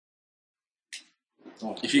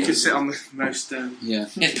If you could sit on the most... Yeah,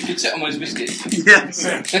 if you could sit on those biscuits. Yes.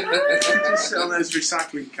 Just sit on those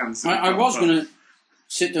recycling cans. I was going to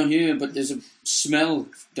sit down here, but there's a smell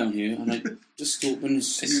down here, and I just thought when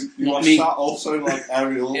it's You not watched me. that also like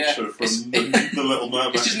Ariel Ultra from the Little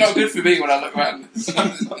Mermaid. It's just not good for me when I look around.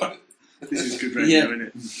 This is good radio, isn't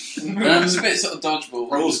it? It's a bit sort of dodgeball.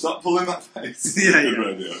 Oh, stop pulling that face. Yeah, Good yeah.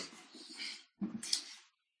 radio.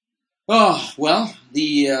 Oh, well,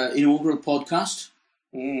 the inaugural podcast.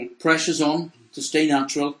 Mm. Pressure's on to stay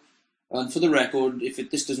natural. And for the record, if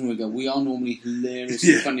this doesn't work out, we are normally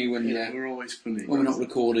hilariously funny when We're always funny. we're not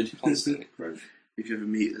recorded. Constantly. If you ever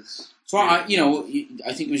meet us. So, I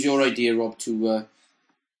think it was your idea, Rob, to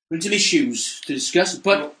bring some issues to discuss.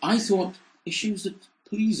 But I thought issues that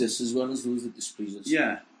please us as well as those that displease us.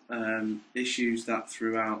 Yeah. Issues that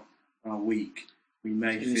throughout our week we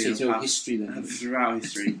may You feel say throughout have- history then. throughout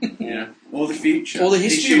history, yeah, or the future, Or the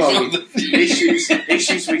history issues, of our week.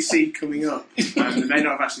 issues we see coming up that may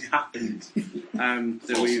not have actually happened,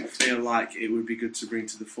 that we feel like it would be good to bring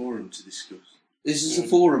to the forum to discuss. This is a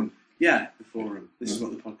forum. Yeah, the forum. This is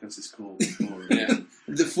what the podcast is called. The forum. Yeah.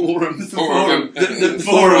 The forum. The forum. The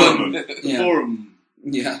forum. Yeah. The forum.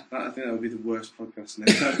 Yeah. I think that would be the worst podcast name.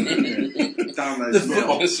 Download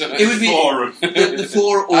The It would be Forum. the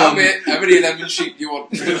forum. How many 11 sheep do you want?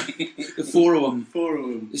 The forum.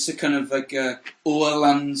 forum. It's a kind of like o'er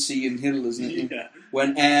land, sea and hill, isn't it? Yeah,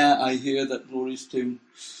 Whene'er I hear that glorious tune.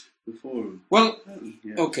 the forum. Well,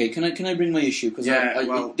 Yeah. okay. Can I bring my issue? Because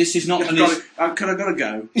Yeah, this is not I've an got issue. to, I've got to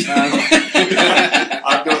go.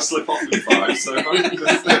 I've got to slip off in 5, so if I can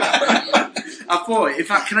just... I thought, in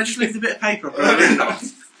fact, can I just leave the bit of paper? I've got to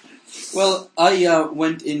do it. Well, I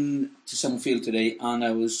went in to Summerfield today, and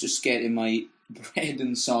I was just getting my bread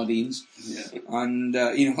and sardines, Yeah. and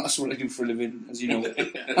that's what I do for a living, as you know.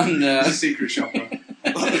 And A secret shopper.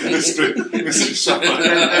 Mr.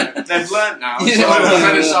 Shopper. They've learnt now. Yeah. So I'm a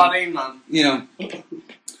kind of sardine man.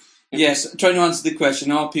 Yes, trying to answer the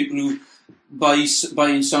question: are people who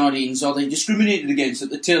buying sardines, are they discriminated against at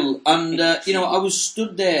the till? And I was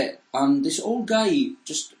stood there, and this old guy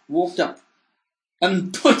just walked up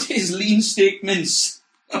and put his lean steak mince.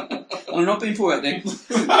 I'm not being poetic. When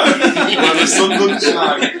the sun doesn't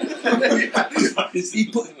shine. He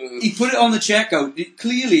put it on the checkout.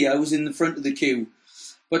 Clearly, I was in the front of the queue,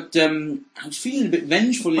 but I was feeling a bit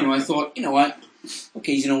vengeful. I thought,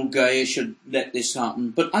 okay, he's an old guy. I should let this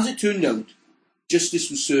happen. But as it turned out, justice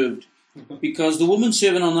was served because the woman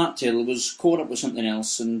serving on that till was caught up with something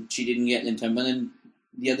else, and she didn't get it in time. And then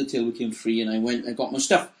the other till became free, and I went and got my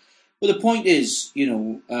stuff. But the point is,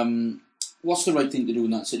 what's the right thing to do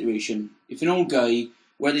in that situation? If an old guy,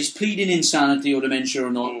 whether he's pleading insanity or dementia or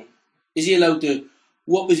not, is he allowed to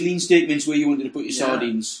whop his lean steak mince where you wanted to put your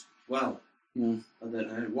sardines? Well, Yeah. I don't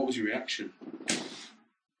know. What was your reaction?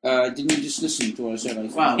 Didn't you just listen to what I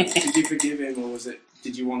said? Well, did you forgive him, or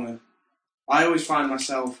did you want to... I always find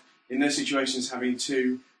myself in those situations having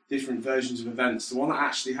two different versions of events. The one that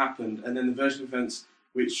actually happened, and then the version of events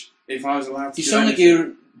which, if I was allowed to You do sound like anything-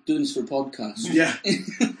 you're doing this for a podcast. Yeah.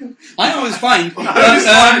 I know it's fine.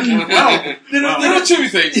 There are two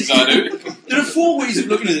things I do. There are 4 ways of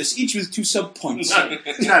looking at this, each with 2 sub-points. No,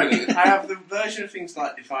 I have the version of things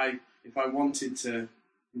like if I wanted to,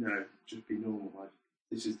 just be normal, like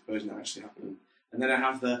this is the version that actually happened, and then I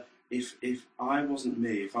have the if I wasn't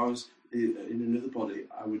me, if I was in another body,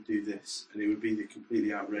 I would do this, and it would be the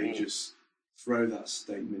completely outrageous throw that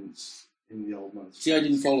statement in the old man's. See, I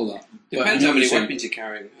didn't follow that. But I Depends know how what many you're saying. weapons you're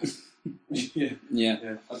carrying.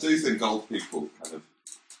 Yeah. I do think old people kind of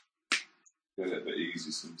get it a bit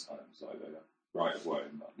easy sometimes, like they right away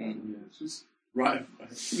in that moment. Yeah. It's just Right.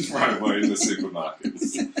 right away in the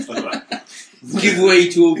supermarkets. Give way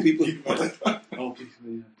to old people. Old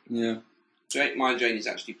people, Yeah. Jane is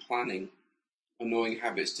actually planning annoying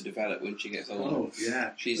habits to develop when she gets older. Oh,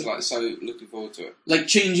 yeah. She's like so looking forward to it. Like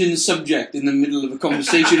changing the subject in the middle of a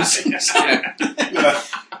conversation. Yeah.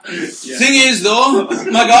 Thing is, though,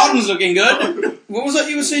 my garden's looking good. What was that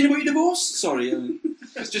you were saying about your divorce? Sorry.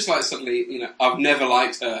 It's just like suddenly, I've never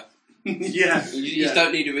liked her. Yeah. You just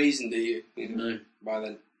don't need a reason, do you? No. By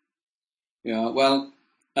then. Yeah, well,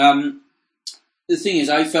 the thing is,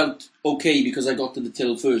 I felt okay because I got to the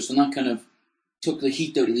till first, and that kind of took the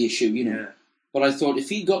heat out of the issue, Yeah. But I thought, if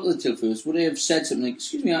he got to the till first, would I have said something like,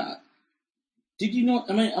 excuse me, did you not,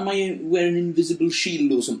 am I wearing an invisible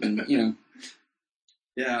shield or something,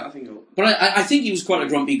 Yeah, I think But I think he was quite a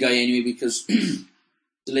grumpy guy anyway, because the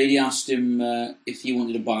lady asked him if he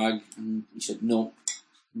wanted a bag, and he said no.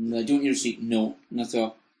 And, do you want your receipt? No. And I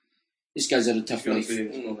thought, this guy's had a tough life.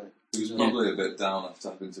 He was probably a bit down after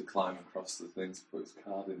having to climb across the thing to put his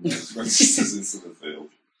card in those registers in Summerfield.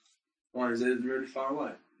 Why is it really far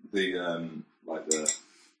away? The like the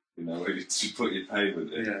where you put your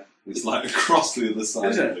payment in. Yeah. It's like across the other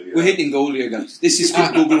side. Is it? Of it, yeah. We're hitting goal here, guys. This is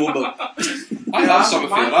good Google Wumble. I love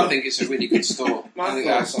Summerfield. I think it's a really good store. I think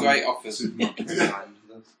thoughts that's on great offers. supermarket design.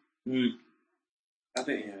 Mm. I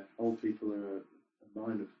think old people are a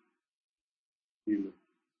mine of humour.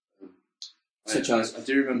 Such as? I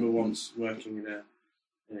do remember once working in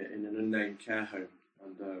an unnamed care home,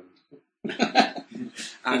 and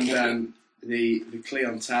the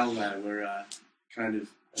clientele there were kind of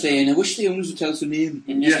Saying, I wish the owners would tell us the name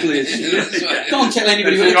of Yeah. this place. Can't tell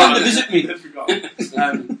anybody when they come to visit me. I'd forgotten.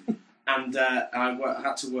 And I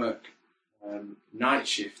had to work night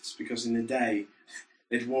shifts because in the day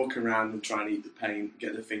they'd walk around and try and eat the paint,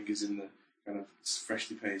 get their fingers in the kind of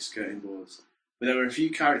freshly painted skirting boards. But there were a few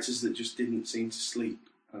characters that just didn't seem to sleep,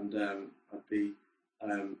 and I'd be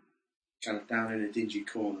kind of down in a dingy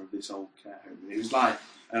corner of this old care home. And it was like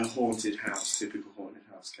a haunted house, typical haunted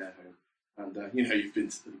house care home. And you've been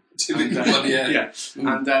to them. Typical one, yeah.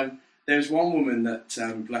 And there was one woman that,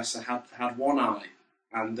 bless her, had one eye,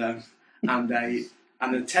 and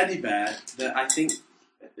a teddy bear that I think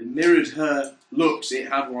mirrored her looks. It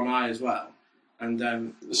had one eye as well, and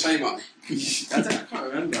The same eye. I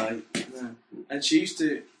can't remember. No. And she used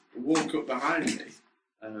to walk up behind me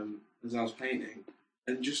as I was painting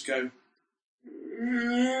and just go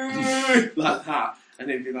like that, and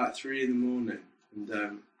it'd be like 3 a.m, and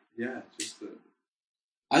just.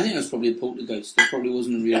 I think that's probably a poltergeist. That probably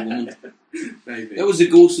wasn't a real woman. Maybe. That was the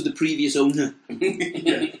ghost of the previous owner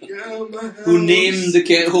who named the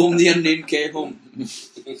care home the unnamed care home.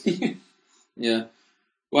 Yeah.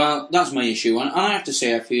 Well, that's my issue, and I have to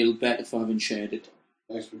say I feel better for having shared it.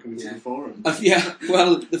 Thanks for coming to the forum.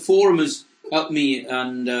 Well, the forum has helped me,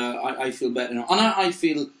 and I feel better now. And I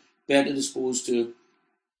feel better disposed to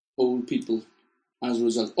old people as a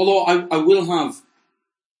result. Although I will have,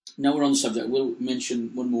 now we're on the subject, I will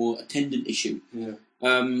mention one more attendant issue. Yeah.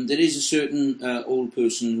 There is a certain old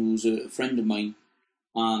person who's a friend of mine,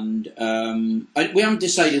 and we haven't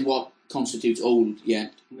decided what constitutes old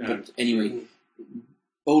yet, No. but anyway,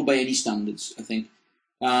 old by any standards, I think.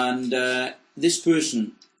 And this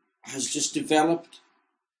person has just developed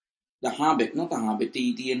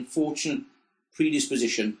the unfortunate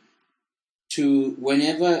predisposition to,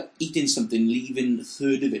 whenever eating something, leaving a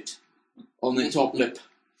third of it on their top lip.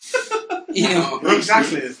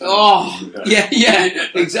 Exactly a third. Oh, yeah,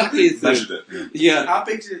 exactly a third. Measured it. Yeah. How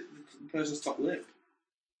big is the person's top lip?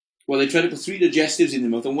 Well, they try to put 3 digestives in the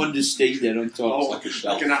mouth, and one just stays there on top. Like a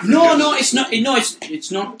shelf. Like an No, African- it's not. No,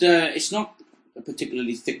 it's not a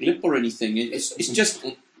particularly thick lip or anything. It's just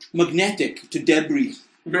magnetic to debris.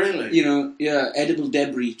 Really? Edible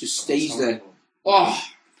debris just stays That's there. horrible. Oh,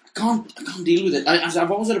 I can't deal with it.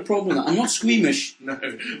 I've always had a problem with that. I'm not squeamish, No.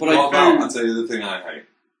 but I'll tell you the thing I hate.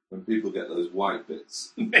 When people get those white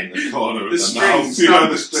bits in the corner of The their mouth. strings,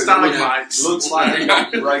 The strings. stalagmites. Looks like they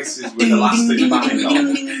got braces with elastic backing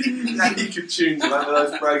on. Yeah, you could tune to that. Remember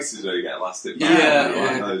those braces where you get elastic backing Yeah, on? yeah.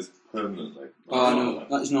 Like those permanently. Oh no,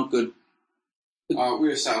 that is not good. We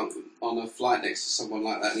were sat on a flight next to someone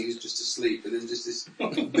like that, and he was just asleep, and then just this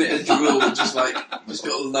bit of drool just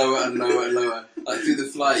got lower and lower and lower. Like through the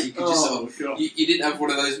flight, you could just Oh, God. you didn't have one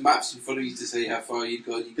of those maps in front of you to say how far you'd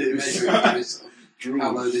gone. You could It was- measure it with sort of Drool.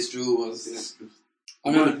 how low this drool was. I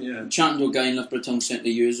remember Yeah. chatting to a guy in Loughborough Town Centre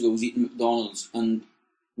years ago who was eating McDonald's, and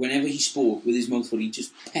whenever he spoke with his mouth full, he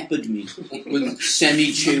just peppered me with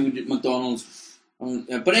semi-chewed McDonald's.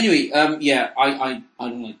 But anyway, I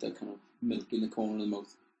don't like that kind of milk in the corner of the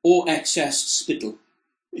mouth. Or excess spittle.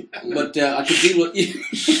 But I could deal with...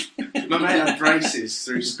 My mate had braces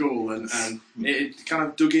through school, and it kind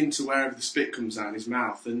of dug into wherever the spit comes out in his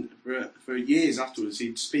mouth, and for years afterwards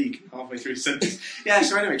he'd speak halfway through his sentence. Yeah,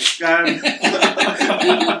 so anyway...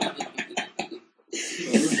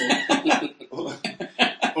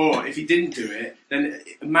 Or if he didn't do it, then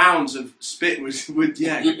mounds of spit would it's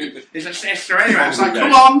like, so anyway, it's like,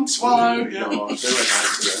 come on, swallow! Yeah. God, they were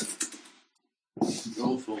nice to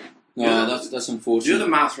Awful. No, that's The unfortunate. other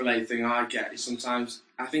mouth-related thing I get is sometimes,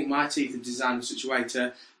 I think my teeth are designed in such a way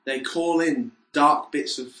to, they call in dark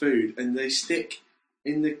bits of food and they stick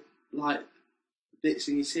in the, bits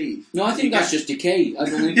in your teeth. No, I think that's just decay. I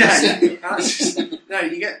don't think Yeah, that's... that's just, no,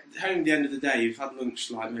 you get home at the end of the day, you've had lunch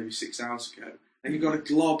maybe 6 hours ago, and you've got a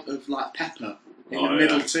glob of pepper in Oh, the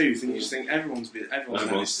middle yeah. tooth, and you just think everyone's Everyone's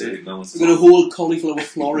noticed it. seen, no one's We've got a whole cauliflower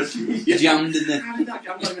floret jammed in there. How did that?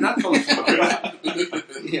 I've not even had cauliflower.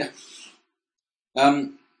 Yeah.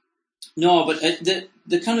 No, but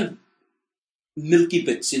the kind of milky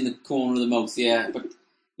bits in the corner of the mouth, yeah. But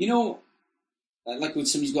Like when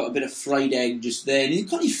somebody's got a bit of fried egg just there, and you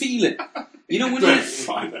can't feel it. You know, when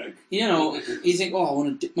Fried egg. you know, you think, oh, I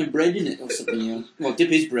want to dip my bread in it or something. You know, well, dip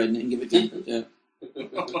his bread in it and give it to him. Yeah.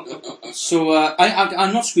 So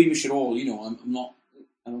I'm not squeamish at all. You know, I'm not.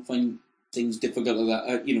 I don't find things difficult like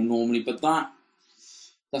that. You know, normally, but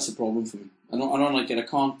that's a problem for me. I don't like it. I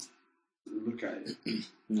can't look at it.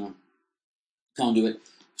 No, can't do it.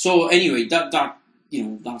 So anyway, that you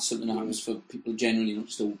know, that's something that happens for people generally, not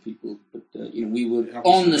just old people. But you know, we were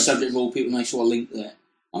on the subject of old people, and I saw a link there,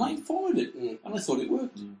 and I followed it, and I thought it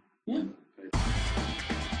worked. Yeah.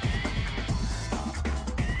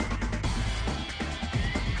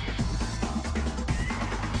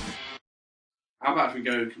 How about if we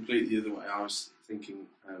go completely the other way? I was thinking,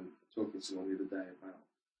 talking to someone the other day about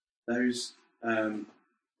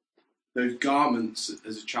those garments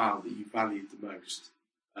as a child that you valued the most,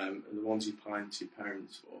 and the ones you pined to your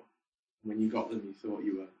parents for. And when you got them, you thought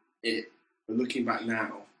you were it. But looking back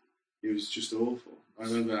now, it was just awful. I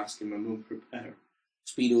remember asking my mum for a pair of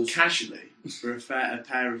Speedos. Casually, for a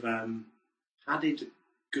pair of padded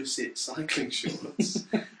gusset cycling shorts.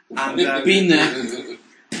 And Been there.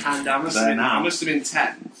 And I must have been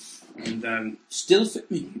 10. And still fit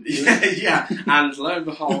me. yeah. And lo and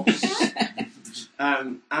behold,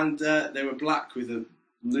 they were black with a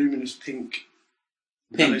luminous pink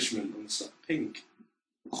embellishment on the side. Pink.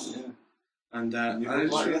 Yeah. And you didn't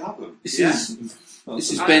like to have them. This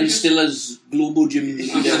is Ben Stiller's Globo Gym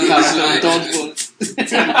Castle on Dodgeball.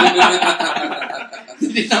 They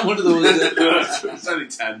didn't have one of those. It's only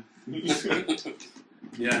 10.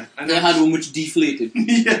 Yeah. And they had one which deflated.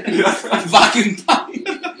 Yeah. Vacuum pipe.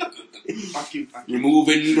 Vacuum pack.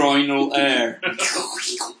 Removing groinal air. I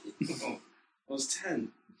was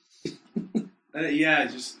 10. I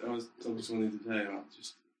was talking to someone the other day about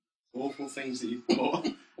just awful things that you thought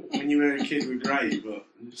when you were a kid were great, but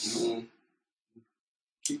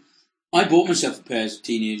I bought myself a pair as a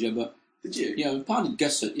teenager, but did you? Yeah, we padded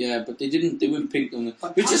gusset, but they weren't pink on the.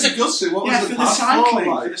 Which is a gusset? What was for the cycling?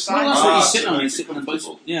 Well, that's what you sit on. You sit on a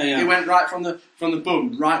bicycle. Yeah. It went right from the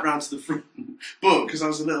bum right round to the front. But because I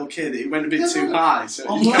was a little kid, it went a bit too high, so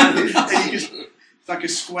it's like a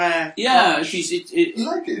square. Yeah,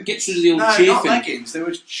 it gets rid of the old chafing. No, not leggings. They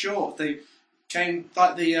were short. They came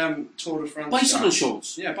like the Tour de France. Bicycle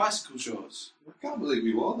shorts. Yeah, bicycle shorts. I can't believe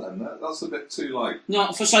you wore them. That's a bit too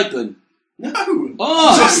No, for cycling. No.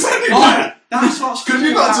 Oh, that's what's. Could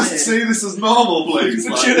you not just see this as normal, please?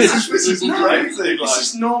 This is crazy. It's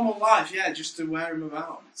just normal life, just to wear them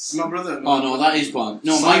about. My brother. That is bad.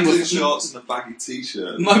 No, mine was shorts and a baggy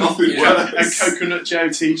t-shirt. A Coconut Joe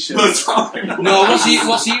t-shirt. No,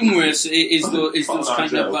 what's even worse is those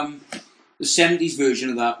kind of the 70s version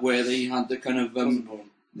of that where they had the kind of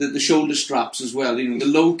the shoulder straps as well. You know, the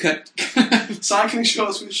low cut cycling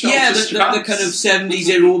shorts with shoulder straps. Yeah, the kind of 70s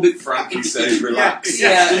aerobic. Frankie says relax.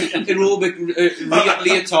 Aerobic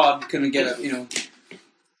leotard kind of get up. You know.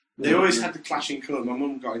 They always had the clashing colour. My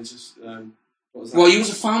mum got into. What was that? Well, you was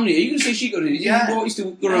a family. Are you going to say she got it? Yeah. You used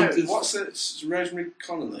to go around. What's it? It's Rosemary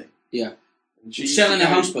Connolly. Yeah. She's selling a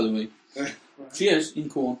house, by the way. She is in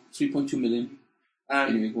Corn. 3.2 million.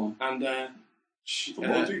 Anyway, go on. And for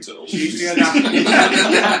more details. She used to go down.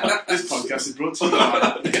 This podcast is brought to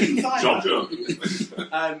you by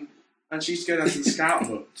John. And she used to go down to the Scout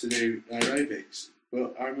Hut to do aerobics.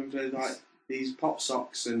 But I remember like these pop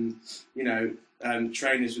socks and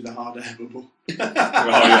trainers with a hard air bubble.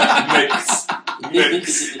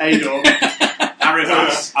 Mix. Ador.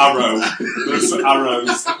 Arrow. There's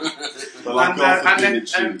arrows.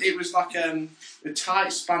 And it was like a tight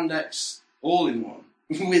spandex all-in-one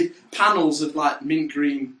with panels of like mint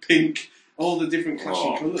green, pink, all the different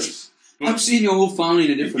clashing colours. I've seen your whole family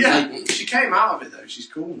in a different light. She came out of it though. She's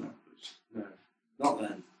cool now. No, not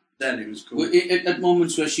then. Then it was cool. Well, at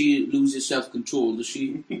moments where she loses self-control, does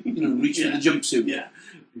she, reach for the jumpsuit? Yeah.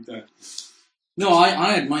 No,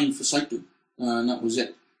 I had mine for cycling, and that was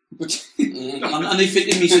it. But and they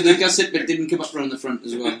fitted me, so the gusset bit didn't come up around the front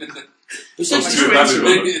as well. You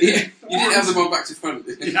didn't have them on back to front.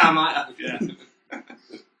 Yeah, I might have. Yeah.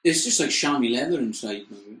 It's just like chamois leather inside.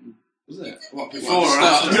 Was it? What, before or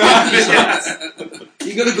after?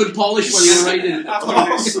 You got a good polish while you're riding. I've got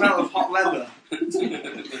the smell of hot leather.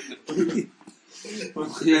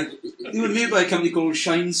 Yeah. They were made by a company called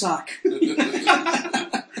Shine Sack.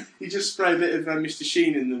 You just spray a bit of Mr.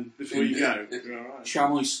 Sheen in them before you go. You're all right.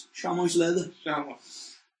 Chamois leather. Chamois.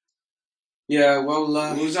 Yeah, well...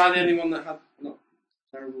 was I the only one that had not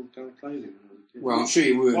terrible kind of clothing? Well, I'm sure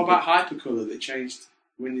you were. What about Hypercolour that changed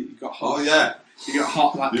when you got hot? Oh, yeah. You got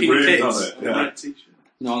hot, like you pink really pits on a red t-shirt.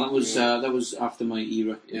 No, that was after my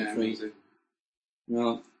era. Yeah,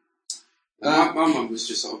 Well, My mum was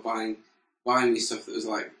just sort of buying me stuff that was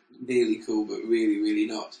like nearly cool, but really, really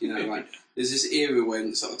not. You know, like there's this era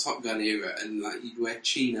when sort of Top Gun era, and like you'd wear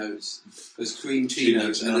chinos, those cream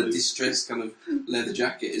chinos, and a distressed kind of leather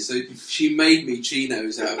jacket. And so she made me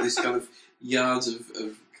chinos out of this kind of yards of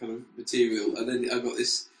kind of material, and then I got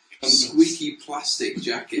this squeaky plastic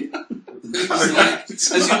jacket.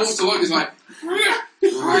 As you walked along, it's like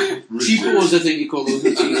cheapos, I think you call those.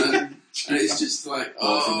 And it's just like,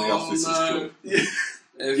 from the office no. is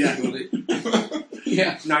Everybody.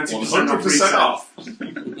 Yeah. 100% off.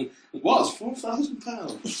 What?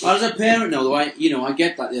 £4,000? As a parent now, though, I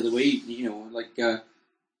get that the other way. You know, like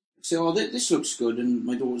say, "Oh, this looks good," and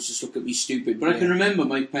my daughters just look at me stupid. But I can remember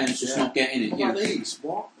my parents just not getting it. What about these?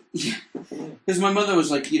 What? Because my mother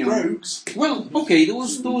was like, you know, Rogues? well, okay,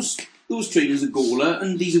 those trainers are Gola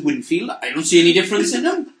and these are Winfield. I don't see any difference in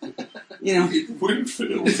them. You know,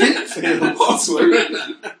 Winfield. What's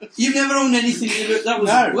you've never owned anything that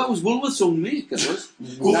was Woolworths' own make. That was.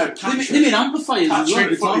 No, They made amplifiers as well.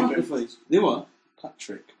 Patrick Car Fully amplifiers. They were.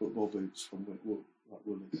 Patrick football boots from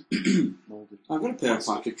Woolies. Moulded. I've got a pair of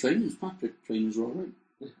Patrick trainers. Patrick trainers are alright.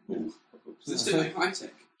 They're still like high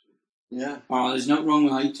tech. Yeah. Oh, there's nothing wrong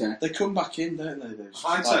with high tech. They come back in, don't they?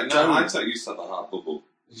 High tech used to have a hard bubble.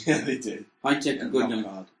 Yeah, they did. High tech are good now.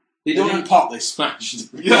 Hard. They They don't didn't pop, they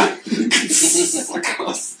smashed. Yeah.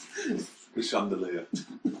 The chandelier.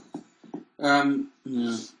 No,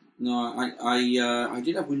 I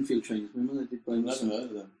did have Winfield trainers. My mother did buy I've me never some. heard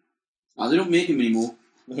of them. Oh, they don't make them anymore.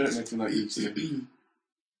 They don't make them like you used to.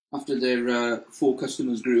 After their 4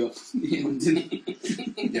 customers grew up, didn't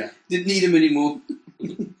Yeah. didn't need them anymore.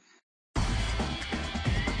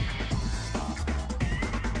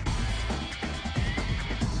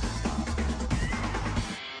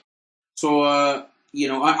 So,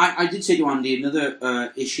 I did say to Andy,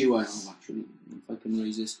 another issue I have, actually, if I can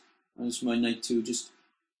raise this, it's my night to just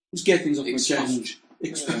get things off my chest.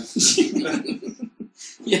 Expunge.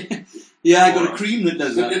 Yeah, I got a cream that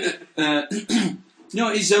does that. No,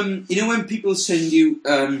 it's, when people send you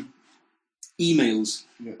emails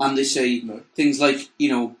and they say things like,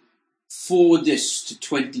 forward this to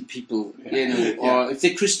 20 people, or if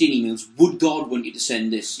they're Christian emails, would God want you to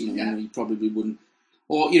send this? You probably wouldn't.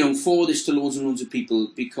 Or, forward this to loads and loads of people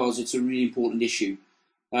because it's a really important issue.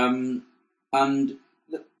 And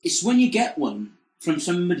it's when you get one from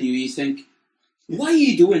somebody who you think, why are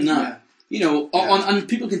you doing that? And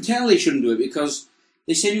people can tell they shouldn't do it because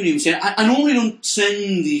they send you an email saying, I normally don't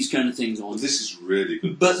send these kind of things on. This is really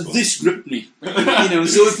good. But this gripped me.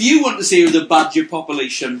 So if you want to see the badger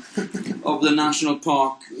population of the national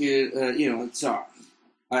park, it's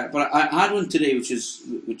but I had one today, which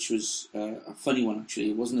was a funny one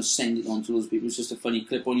actually. It wasn't a send it on to those people. It was just a funny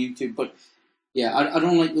clip on YouTube. But yeah, I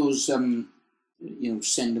don't like those send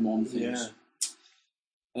them on things.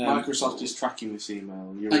 Microsoft is tracking this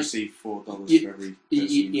email. You receive $4 for every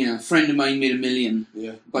person. A friend of mine made $1 million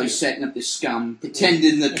by setting up this scam,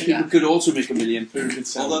 pretending that people could also make $1 million.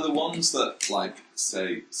 Although the ones that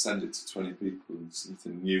say send it to 20 people and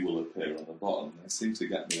something new will appear on the bottom, they seem to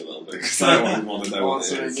get me a little bit because I don't want to know what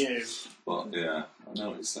it is. New. But yeah, I know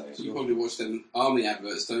what you're saying. You probably watch them army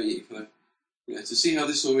adverts, don't you? Kind of, to see how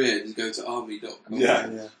this all ends, go to army.com.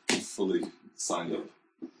 Yeah, fully signed up.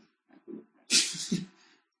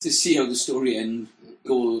 To see how the story ends,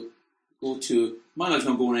 go to my life's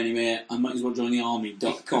not going anywhere. I might as well join the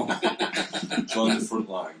army.com. Join the front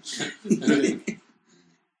lines.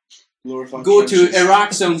 Go to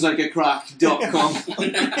iraqsoundslikeacrack.com.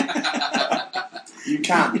 You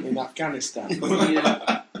can in Afghanistan.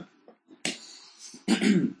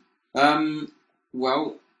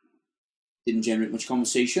 Well, didn't generate much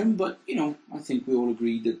conversation, but I think we all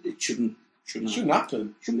agreed that it shouldn't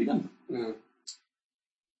happen. Shouldn't be done. No.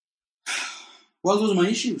 Well, those are my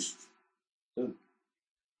issues. Good.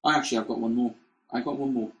 I've got one more.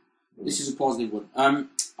 This is a positive one.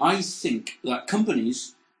 I think that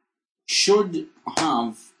companies should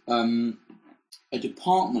have a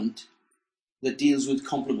department that deals with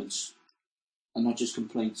compliments and not just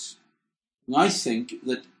complaints. And I think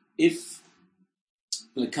that if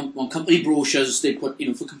on company brochures they put,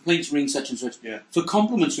 for complaints ring such and such, for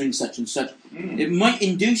compliments ring such and such, it might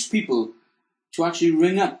induce people to actually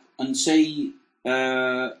ring up and say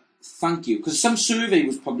thank you. Because some survey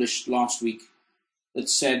was published last week that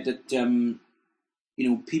said that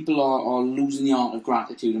people are losing the art of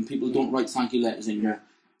gratitude and people don't write thank you letters anymore.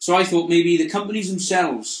 So I thought maybe the companies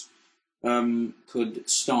themselves could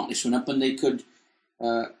start this one up and they could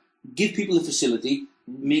give people the facility,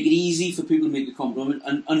 make it easy for people to make a compliment,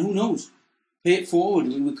 and who knows, pay it forward.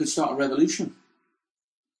 We could start a revolution.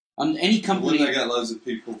 And any company... Wouldn't they get loads of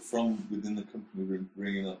people from within the company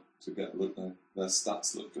ringing up to get their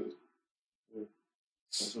stats look good?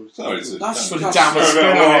 Sorry, That's for the That's downward so- spin oh,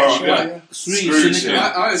 on it. oh, Yeah. yeah. It's really Scrooge, cynical. yeah.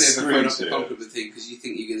 I only ever Scrooge, phone up a yeah. compliment thing because you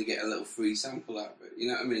think you're going to get a little free sample out of it. You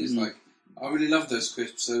know what I mean? It's Mm. like, I really love those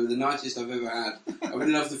crisps. So the nicest I've ever had. I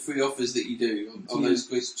really love the free offers that you do on those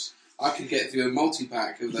crisps. I could get through a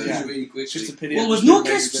multi-pack of those Yeah. really It's quickly. just a pity. Well, I've there's just no been made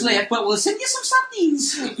crisps a bit- left, but we'll send you some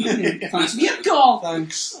sardines. Thanks for your call.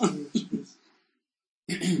 Thanks.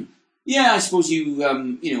 Yeah, I suppose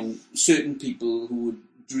certain people who would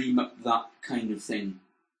dream up that kind of thing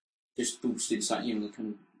just boosted that, the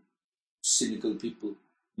kind of cynical people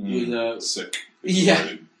with sick. Yeah.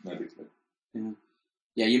 People medically.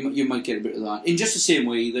 Yeah, you might get a bit of that. In just the same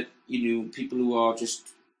way that, people who are just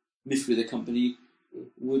miffed with a company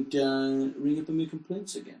would ring up and make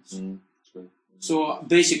complaints, I guess. True. So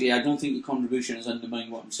basically, I don't think your contribution has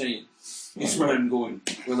undermined what I'm saying. It's where I'm going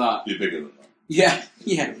with that. You're bigger than that.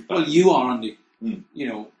 Yeah. Well, you are, Andy. Mm.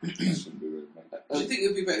 That shouldn't be really made. Do you think it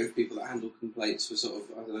would be better if people that handle complaints were sort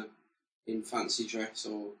of, I don't know, in fancy dress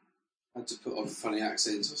or had to put on funny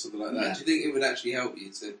accents or something like that? Yeah. Do you think it would actually help you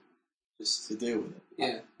to just... To deal with it.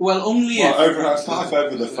 Yeah. Well, only Over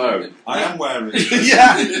the phone. I am wearing.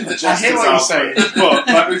 Yeah, I hear what you're saying. But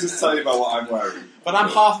let me just tell you about what I'm wearing. But I'm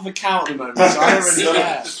half of a cow at the moment, so I don't really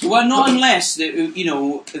care. Well, not unless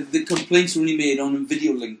the complaints were only made on a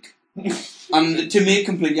video link, and to make a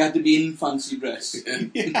complaint you had to be in fancy dress.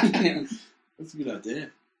 Yeah. That's a good idea.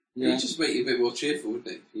 It Yeah, would just make you a bit more cheerful, wouldn't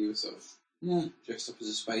it? If you were sort of yeah. dressed up as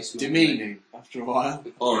a spaceman. Demeaning after a while.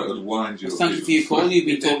 Or it would wind you Well, up. thank you for your call. You've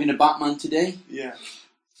been talking to Batman today. Yeah.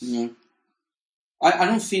 Yeah. I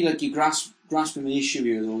don't feel like you're grasping the issue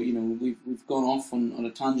here, though. We've gone off on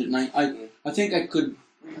a tangent. And I think I could.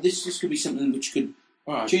 This could be something which could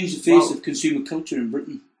Alright. change the face of consumer culture in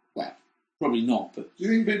Britain. Well, probably not, but Do you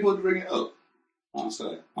think people would ring it up? To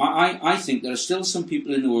say? I think there are still some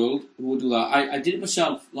people in the world who will do that. I did it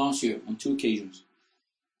myself last year on 2 occasions.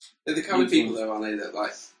 They're the kind of people, though, aren't they, that,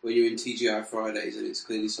 like, when you're in TGI Fridays and it's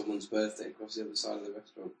clearly someone's birthday across the other side of the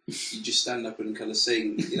restaurant, you just stand up and kind of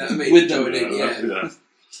sing, you know what I mean? With them. Join in, yeah. Yeah.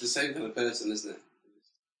 It's the same kind of person, isn't it?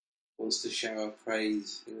 Wants to shower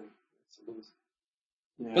praise, Yeah.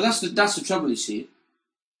 But that's the trouble, you see.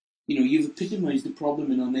 You've epitomised the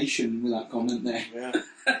problem in our nation with that comment there. Yeah.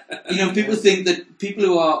 People think that people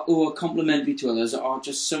who are complimentary to others are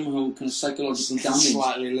just somehow kind of psychologically damaged.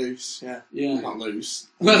 Slightly loose, yeah. Yeah. Not loose.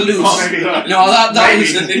 Well, loose. Maybe not. No, that Maybe. was...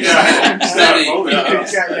 Steady. Oh,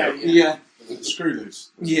 yeah. Yeah. Screw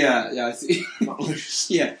loose. Yeah, I think... Not loose.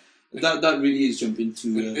 Yeah. That really is jumping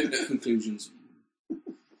to conclusions.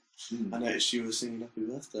 I noticed you were singing Happy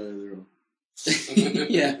Birthday earlier on.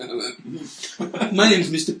 Yeah. My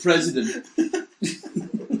name's Mr. President.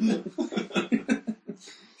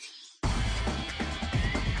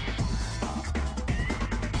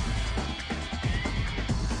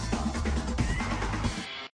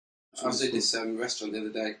 I was in this restaurant the other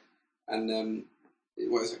day, and it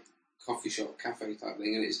was a coffee shop, cafe type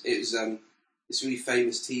thing, and it was this really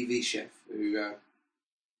famous TV chef who I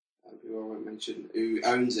won't mention, who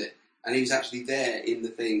owns it, and he was actually there in the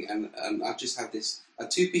thing, and I just had 2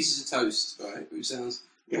 pieces of toast, right, which sounds...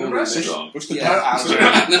 In a restaurant? Push the Yeah. boat out.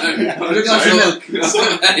 No. Look at that milk.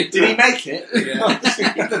 Did he make it? Yeah.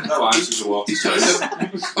 No answer to what.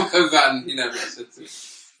 Coco van,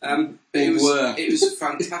 but it was a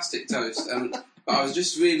fantastic toast, but I was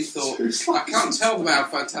just really thought, I can't tell them how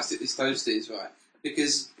fantastic this toast is, right?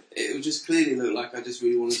 Because it would just clearly look like I just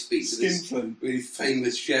really want to speak to this Skinflint. really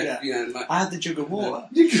famous chef, like... I had the jug of water.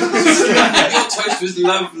 Your toast was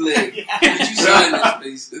lovely. Could you sign this,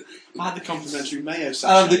 please? I had the complimentary mayo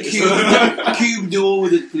I'll have sachet. the cube door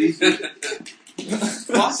with it, please.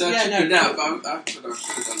 What? So Yeah, no. no, but I could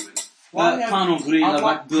have done it. Pan au gris, la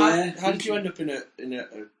vache Blair. How did you end up in a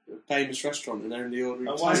famous restaurant and only ordering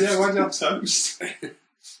And toast? why do you have toast?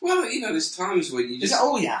 Well, there's times when you Is just... that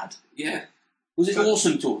all you had? Yeah. Was it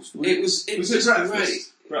awesome toast? It was Was just it great.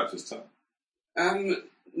 breakfast? Breakfast time.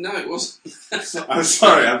 No, it wasn't. I'm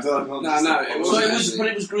sorry, I'm done. No, it So wasn't. but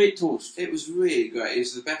it was great toast. It was really great. It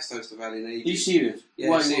was the best toast I've had in ages. Are you serious? Yeah,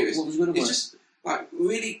 Why, serious. What was good about It's it? just like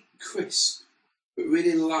really crisp, but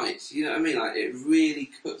really light. You know what I mean? Like it really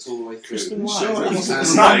cuts all the way through. Crisp and light. Sure, it wasn't And-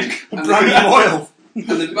 snake. and Brownie oil. And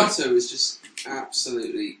the butter was just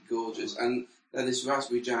absolutely gorgeous. And then this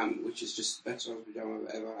raspberry jam, which is just the best raspberry jam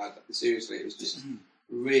I've ever had. Seriously, it was just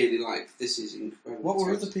really like, this is incredible. What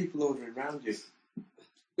were toast. other people ordering around you?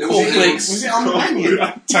 There Cornflakes. Was it on the menu?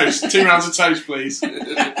 Toast. 2 rounds of toast, please.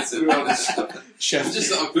 Chef. Chef. Just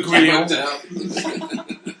thought I'd put Grill. it out.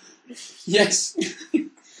 Yes.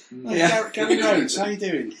 Gary Rhodes, how you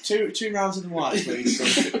doing? Two rounds of the whites, please.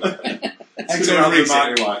 Eggs Two over rounds of easy.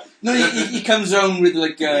 Barry White. No, he comes home with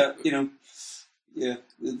like the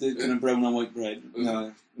kind of brown and white bread.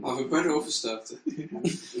 No. Have a bread or for starter.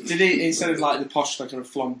 Did he, instead of like the posh kind of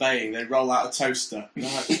flambeing, they roll out a toaster.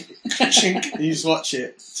 Right. Chink, and you just watch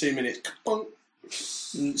it. 2 minutes. Bonk.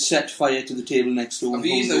 And set fire to the table next door. Have and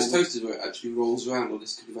you used hold those over. toasters where it actually rolls around on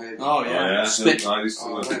this conveyor? Oh, yeah. Spit. I used to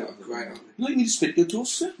Oh, work they're with great, aren't You like me to spit your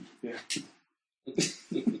toast, sir?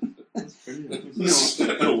 Brilliant.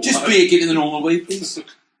 Just bake it in the normal way, please.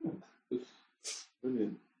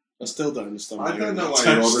 Brilliant. I still don't understand. I don't know why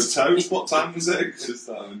you ordered toast. What time was it? Just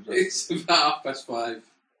out of interest. It's about 5:30.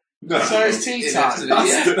 No. So it's tea Yeah, time.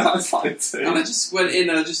 that's- yeah. That's fine too. And I just went in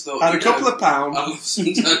and I just thought... Had a couple of pounds. I love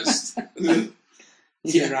some toast. 2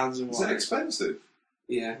 Yeah. rounds of Is it white. expensive?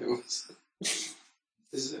 Yeah, it was.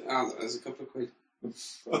 There's a couple of quid.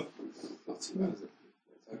 Not too bad, is it?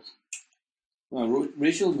 Well,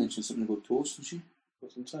 Rachel mentioned something about toast, didn't she?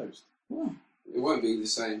 Got some toast. Well, It won't be the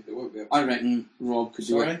same. It won't be. I reckon Rob could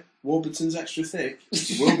do Sorry? Warburton's extra thick.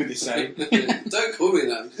 It will be the same. Don't call me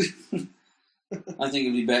that. it. I think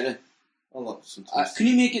it'd be better. I'll love some toast. Can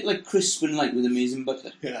you make it like crisp and light with amazing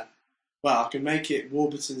butter? Yeah. Well, I can make it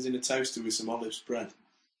Warburton's in a toaster with some olive spread.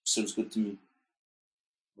 Sounds good to me.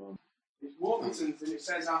 It's Warburton's and it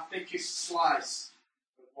says our thickest slice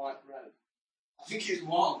of white bread. I think it's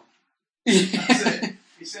one. That's it.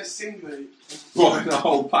 It says singly. What, the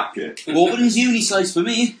whole packet? Warburton's uni slice for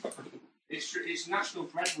me. It's National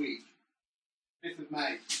Bread Week. 5th of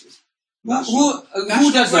May. Who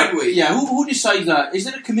National does that? Bread Week? Yeah, who decides that? Is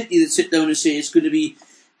there a committee that sit down and say it's going to be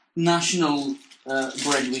National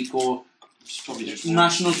Bread Week or It's probably just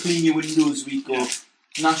National Clean Your Windows Week or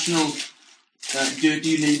National Dirty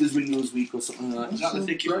Your Neighbour's Windows Week or something like that? Is that the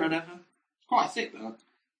thickest bread ever? It's quite thick though.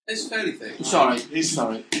 It's fairly thick. It's alright. He's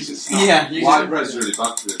Sorry. He's a snob. Yeah, White bread's really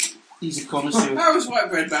bad for you. he's a connoisseur. How is white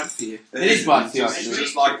bread bad for you? It is bad for you, It's actually.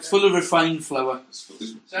 just like It's full of refined flour. it's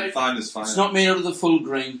fine as fine. It's not made out of the full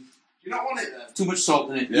grain. Do you not want it then? Too much salt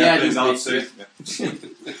in it. Yeah, I do. please, I'll please. too.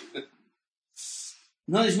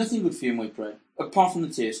 No, there's nothing good for you in white bread apart from the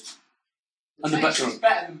taste and the butter. It's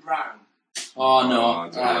better than brown. Oh no!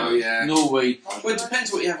 Oh, Oh, yeah. No way! Well, it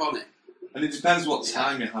depends what you have on it. And it depends what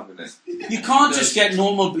time you're having it. You can't just get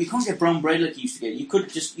normal. You can't get brown bread like you used to get. You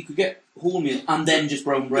could get wholemeal and then just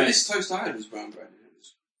brown But bread. this toast I had was brown bread.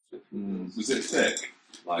 Was it thick?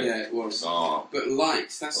 Like, Yeah, it was. Oh. But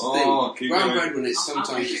light, that's the Oh, thing. keep Brown going. bread when it's I'm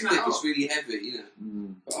sometimes picking it's that thick, up. it's really heavy, you know.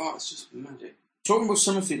 Mm. But it's just magic. Talking about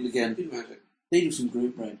Summerfield again, Good magic. they do some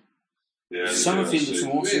great bread. Yeah, they Summerfield do, do some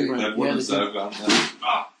actually. awesome Really? bread. They've won us they do. over, haven't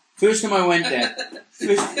they? First time I went there.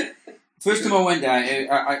 First time I went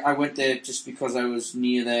there, I went there just because I was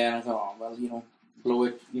near there, and I thought, oh well, blow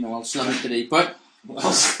it, I'll slum it today. But What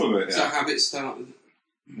else from it? So Yeah. habits start.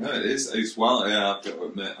 No, it is. It's well. Yeah, I've got to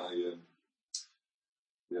admit.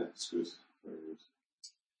 Yeah, it's good. Very good.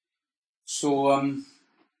 so,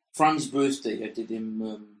 for his birthday, I did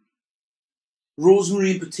him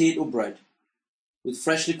rosemary and potato bread with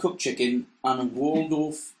freshly cooked chicken and a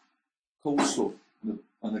Waldorf coleslaw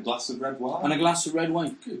And a glass of red wine. and a glass of red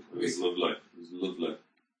wine. It was lovely. It was lovely.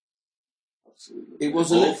 Absolutely. It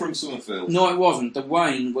was all from Summerfield. No, it wasn't. The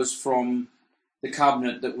wine was from the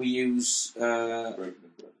cabinet that we use. Broken bread.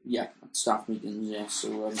 Yeah, at staff meetings. Yeah,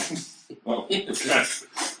 so. Oh, okay.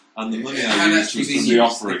 And the money It I had used actually was been from the used.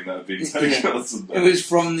 offering that had been taken on Sunday. It was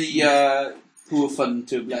from the poor fund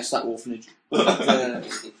to bless that orphanage.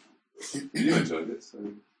 But, You enjoyed it, so.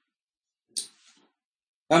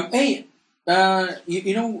 hey,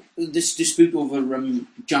 you know this dispute over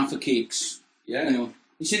Jaffa cakes. Yeah.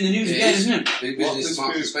 It's in the news It again, is. isn't it? Big What business,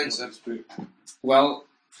 Marks and dispute? Spencer. What dispute? Well,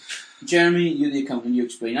 Jeremy, you're the accountant. You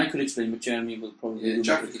explain. I could explain, but Jeremy will probably. Yeah, do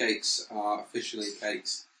Jaffa better. cakes are officially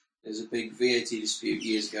cakes. There's a big VAT dispute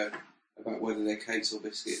years ago about whether they're cakes or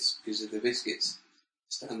biscuits, because if they're biscuits,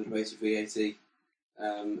 standard rate of VAT,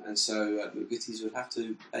 and so McVitie's would have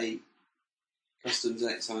to pay customs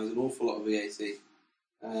excise an awful lot of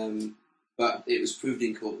VAT. But it was proved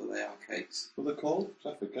in court that they are cakes. What are they called?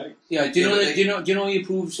 Jaffa cakes. Yeah. Do you Yeah, know? but That, do you know? You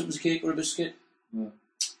prove something's a cake or a biscuit? No.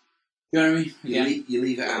 Jeremy, You, again. you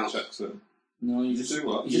leave it out. Check them. No, you You just do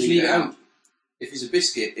what? you just leave it out. If it's a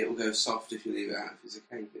biscuit, it will go soft if you leave it out. If it's a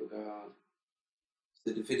cake, it will go hard. It's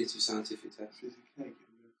the definitive scientific test. So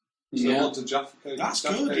Yeah. what do Jaffa cakes? That's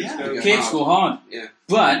Jaffa good, cakes yeah. go? Yeah. Cakes go hard. Yeah.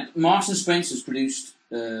 But Marks and Spencer's produced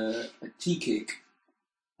a tea cake,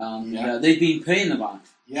 and Yeah. they've been paying the VAT,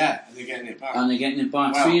 Yeah, and they're getting it back. and they're getting it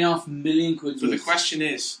back. Well, £3.5 million quid. But the worth. question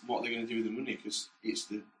is, what they're going to do with the money, because it's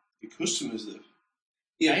the customers that...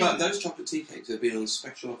 Yeah, Hey. but those chocolate tea cakes have been on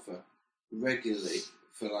special offer regularly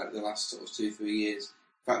for like the last sort of 2-3 years.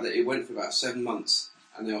 The fact that it went for about 7 months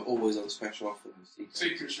and they were always on special offer.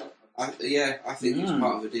 Secret shop. I think it's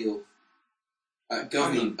part of a deal. At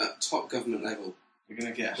top government level. You're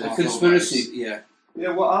going to get A half conspiracy. Yeah.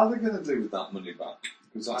 Yeah, what are they going to do with that money back?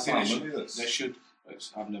 Because I that's think our they money should. that's... They should.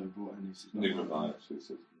 I've never bought any. So it's not Neither mine. have I, actually,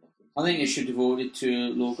 so it's nothing. I think they should devote it to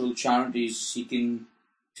local charities seeking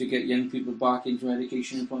to get young people back into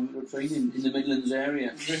education, employment or training in the Midlands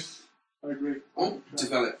area. I agree. Or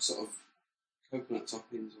develop sort of coconut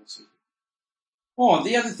toppings or something. Oh,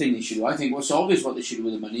 the other thing they should do, I think what's obvious what they should do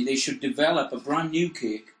with the money, they should develop a brand new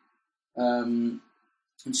cake and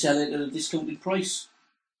sell it at a discounted price.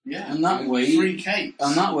 Yeah. And that way- free cakes.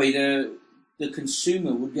 And that way the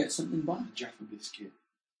consumer would get something back. Jaffa biscuit.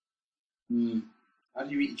 Mm. How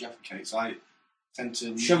do you eat Jaffa cakes? I tend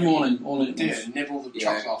to Shove them all in at Yeah, once. nibble the Yeah.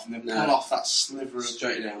 chocolate off and then No. pull off that sliver of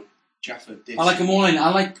Straight down. Jaffa dish. I like them all in.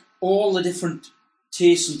 I like all the different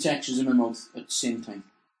tastes and textures in my mouth at the same time.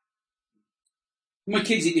 My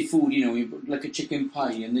kids eat their food, you put like a chicken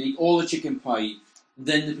pie, and they eat all the chicken pie,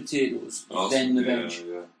 then the potatoes, then the veg. Yeah.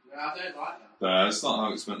 No, I don't like that. It's not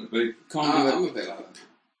how it's meant to be. Can't do I'm it. a bit like that.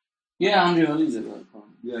 Yeah, Andrew Holly's it like that.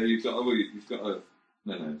 Yeah, you've got to...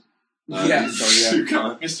 No. Yeah, sorry, You've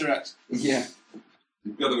got to, Mr. X. yeah.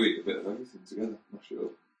 you've got to eat a bit of everything together, mash it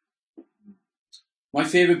up. My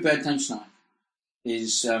favourite bedtime snack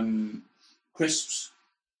is crisps,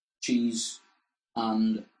 cheese,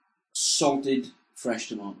 and salted fresh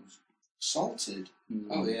tomatoes. Salted. Mm.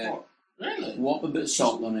 Oh, yeah. What? Really? Whop a bit of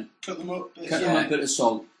salt on it. Cut them up. Cut them up, a bit of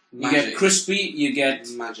salt. You Magic. get crispy, you get...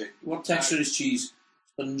 Magic. What texture is cheese?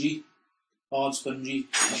 Spongy? Hard spongy?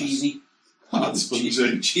 Cheesy? Hard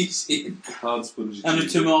spongy. Cheesy. Hard spongy. And a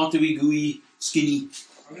cheesy. tomatoey, gooey, skinny.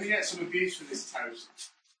 I'm going to get some abuse for this toast.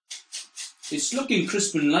 It's looking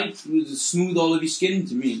crisp and light with a smooth olivey skin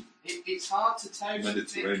to me. It's hard to toast.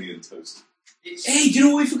 Mediterranean toast. It's, Hey, do you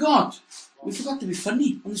know what we forgot? We forgot to be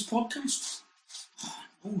funny on this podcast.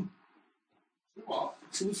 Oh, What?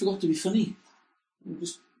 so we forgot to be funny. We're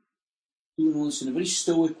just doing all this in a very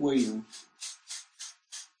stoic way,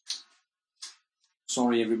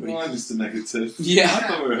 Sorry, everybody. Why, Mr. Negative? Yeah. I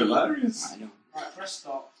thought we were hilarious. I know. Right, press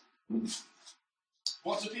stop.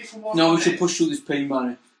 What do people want? No, on we should it? push through this pain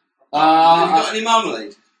barrier. Have you got any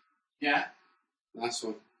marmalade? Yeah. Nice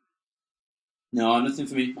one. No, nothing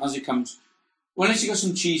for me, as it comes. Well, unless you got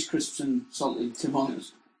some cheese crisps and salted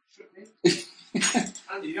tomatoes. Andy,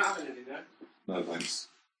 you don't have anything, no? No, thanks.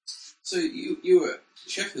 So you were at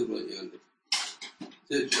Sheffield, weren't you, Andy?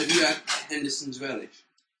 Have you had Henderson's relish?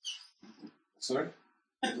 Sorry?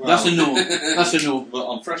 That's a no. That's a no. But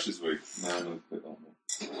on Freshers Week? No, put that one.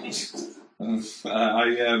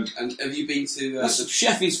 And have you been to That's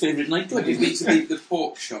Sheffield's favourite nightclub. have you been to the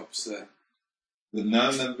pork shops there? No,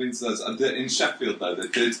 I've never been to those. I did, in Sheffield, though, they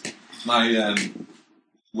did my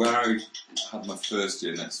where I had my first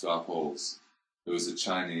year next to our halls. There was a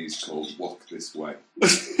Chinese called Walk This Way,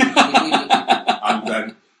 and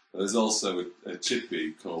then there's also a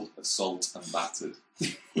chippy called Assault and Battered,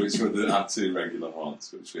 which were our two regular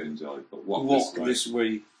haunts, which we enjoyed. But Walk This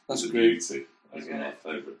Way That's was a great. beauty. Those were my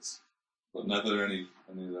favourites. But never any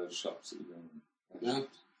of those shops that we're going. No.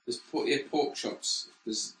 There's pork shops.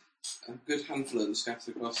 There's a good handful of them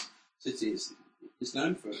scattered across the city. It's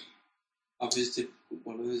known for it. I visited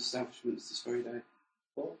one of those establishments this very day.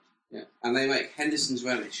 Yeah, and they make Henderson's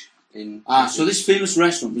relish in. So this famous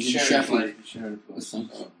restaurant was in Sheffield.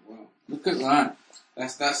 Oh, wow. Look at that.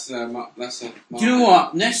 That's a. Do you know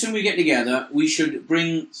what? Next time we get together, we should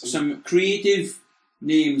bring some creative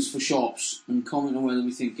names for shops and comment on whether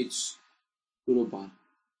we think it's good or bad.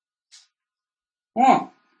 Oh,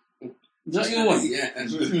 is that your one? Yeah.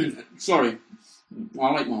 Sorry, I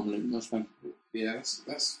like marmalade. That's fine. Yeah,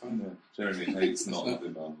 that's fine. Yeah. Jeremy hates not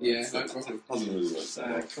having that. Yeah, So no problem. Doesn't really work so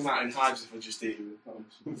well. Come out in hives if I just eat it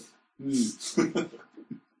with Mm.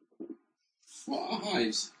 What are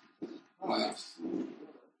hives? Like that.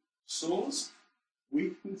 Sores?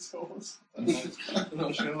 Weeping sores? I'm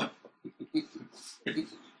not sure.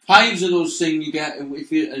 Hives are those things you get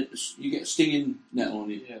if you get a stinging nettle on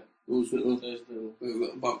you. Yeah. Those little. Those little. With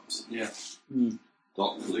little bumps. Yeah. Mm.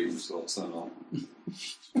 Dock leaves or something.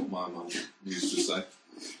 That's what my mum used to say.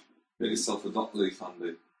 Get yourself a dock leaf,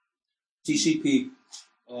 Andy. TCP.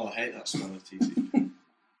 Oh, I hate that smell of TC.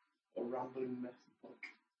 A rambling mess of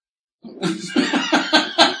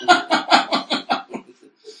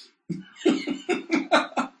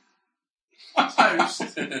Toast,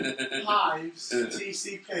 hives,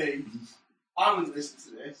 TCP. I wouldn't listen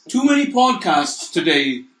to this. Too many podcasts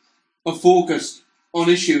today are focused on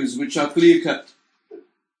issues which are clear cut.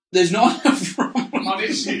 There's not enough On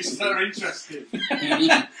issues that are interesting.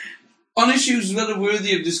 On issues that are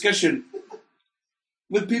worthy of discussion.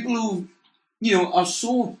 With people who, are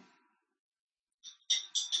so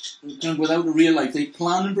kind of without a real life, they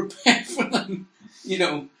plan and prepare for them.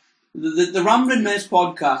 The Rambling Mess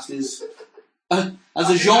podcast is, as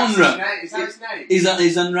a genre, Is that his name?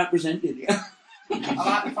 is unrepresented. Yeah. I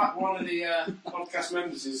like the fact one of the podcast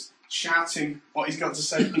members is shouting what he's got to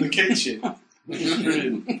say from the kitchen. Which is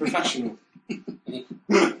brilliant. Professional. I'm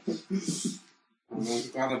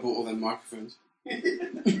glad I bought all them microphones. Glad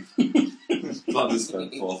they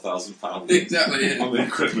spent £4,000 Exactly, yeah. on the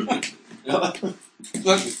equipment. Look,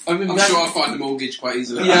 I'm sure I'll find a mortgage quite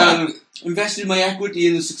easily. Yeah, invested my equity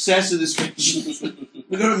in the success of this fiction.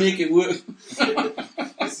 We've got to make it work.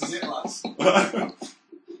 This is it, lads.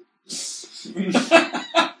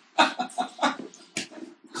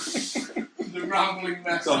 The Rambling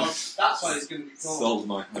Mess. That's what it's going to be called. Sold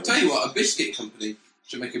my I'll tell you what, a biscuit company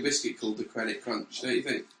should make a biscuit called the Credit Crunch, don't you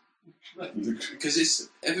think? Because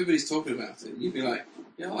everybody's talking about it. You'd be like,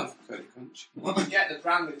 yeah, I'll have a Credit Crunch. You can get the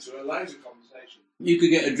brand into a loads of conversation. You could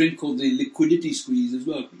get a drink called the liquidity squeeze as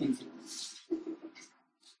well.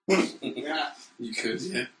 Yeah. You could,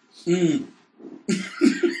 yeah. Mm.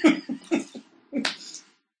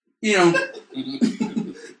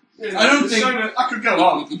 I don't think... I could go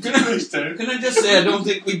on. Please do. Can I just say, I don't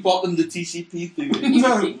think we bottomed the TCP thing.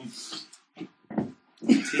 No.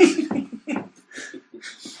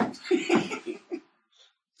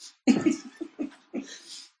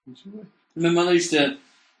 My mother used to,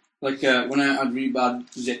 when I had really bad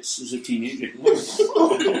zits as a teenager,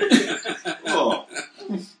 Oh.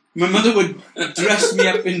 my mother would dress me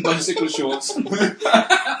up in bicycle shorts,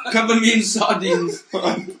 cover me in sardines,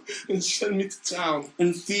 And send me to town.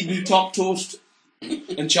 and feed me top toast.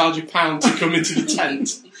 And charge £1 to come into the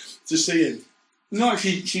tent to see him. No,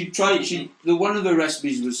 she tried. One of the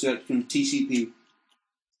recipes was from TCP,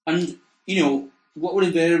 and what would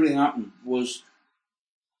invariably happen was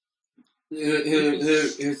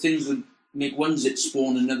her things would make one zit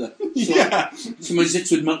spawn another. So, so my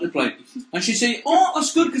zits would multiply, and she'd say, "Oh,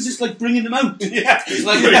 that's good because it's like bringing them out." Yeah. It's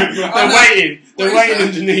like They're waiting. They're waiting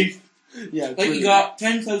underneath. Yeah. like you got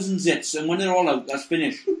 10,000 zits, and when they're all out, that's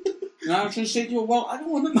finished. And I was going to say to you, well, I don't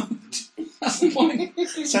want them out. That's the point.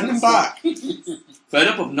 Send them back. Fed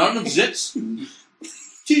up of none of zits.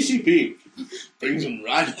 TCP. Brings them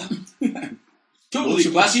right up. Totally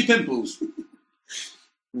classy pimples.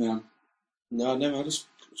 Yeah. No, I never had a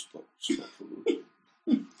spot.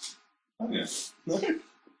 Oh, yeah. No.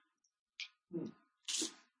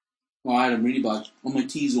 Well, I had them really bad. On my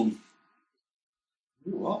T-zone.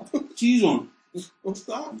 What? T-zone. What's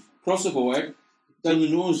that? Across the forehead. Down the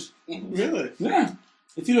nose. Really? Yeah.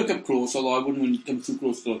 If you look up close, although I wouldn't when you come too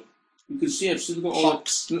close to it, you can see I've still got all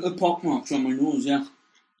the little pock marks on my nose, yeah.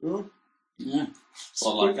 Oh. Yeah.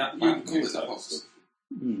 Well, like that. You can call it the box.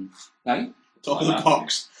 Right? Top of the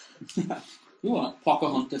box. You what?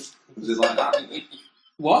 Pocahontas. Is it like that?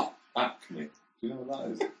 What? Acne. Do you know what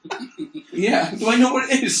that is? Yeah. Do I know what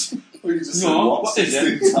it is? Well, you just No, said what is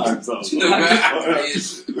it? 16 times. That's No, what but I- acne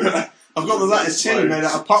is... I've got the letter T made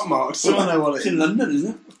out of pot marks, so I know what It's it in is. London,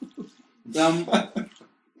 isn't it?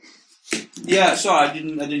 Yeah, sorry, I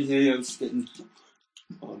didn't hear you. I was getting...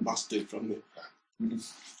 Oh, bastard from me.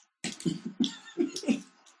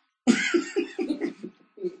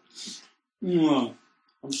 Oh,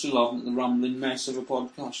 I'm still laughing at the rambling mess of a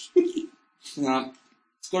podcast. Yeah,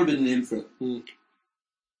 it's got to be the name for it. I mean,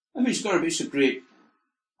 it's got to be. It's a great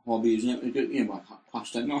hobby, isn't it? Well,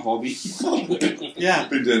 pastime, not hobby. Yeah. I've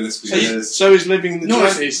been doing this for So you- years. So he's living in the No,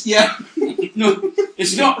 20s. yeah, no,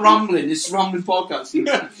 it's not rambling. It's rambling podcast.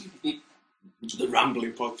 The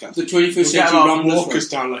Rambling Podcast. The 21st We'll get a century lot of ramblers. walkers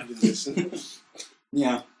downloading this and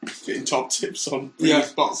Yeah, getting top tips on bringing Yeah.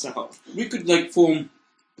 spots out. we could form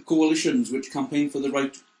coalitions which campaign for the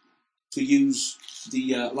right to use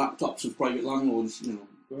the laptops of private landlords.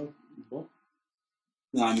 What?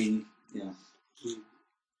 No, I mean, yeah.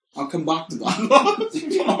 I'll come back to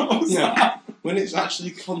that. Yeah. When it's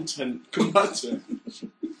actually content, come back to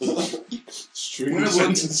it. String When I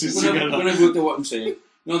sentences worked together. out what I'm saying.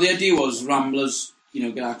 No, the idea was ramblers,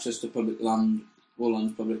 get access to public land, all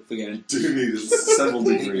land's public, forget it. Do need several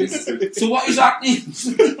degrees. So what is acne?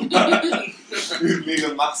 You need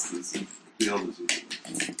a master's in theology.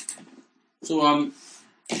 So,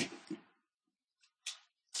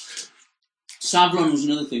 Savlon was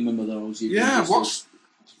another thing my mother always used. Yeah, what's...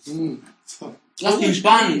 That's been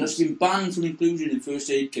banned. That's been banned from inclusion in first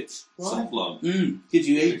aid kits. Savlon. Gives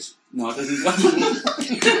you AIDS. No, it doesn't.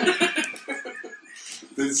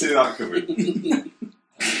 Didn't see that coming.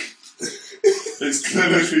 It's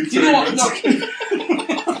clinically Do you know what? proven.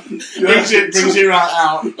 brings it right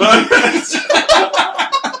out.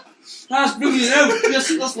 That's bringing it out.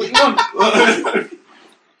 That's what you want.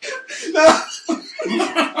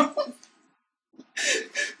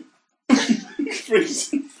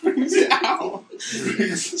 brings it out.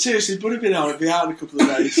 Seriously, put a bit on. It'll be out in a couple of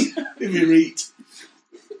days. If you eat.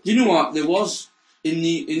 You know what? There was in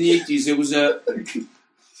the 80s. There was a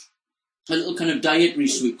little kind of dietary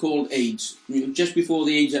sweet called AIDS. Just before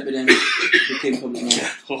the AIDS epidemic became public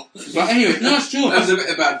knowledge. But anyway, no, it's true. That was a bit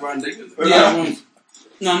of bad branding. Yeah.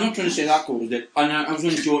 No, I'm not trying to say that caused it. And I was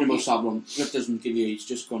only joking about Savlon. That doesn't give you AIDS,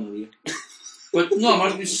 just gonorrhea. But no,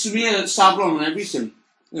 it's smear Savlon on everything.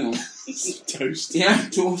 You know. Toast. Yeah,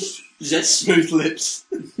 toast. Zest. Smooth lips.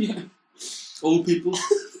 Yeah. Old people.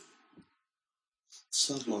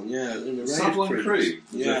 Savlon, yeah. Savlon cream.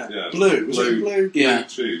 Yeah. Yeah. Blue. Was it blue? Yeah.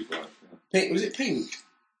 Tube, right, yeah. Pink. Was it pink?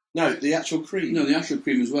 No, the actual cream. No, the actual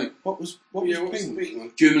cream is white. What was What's pink? the big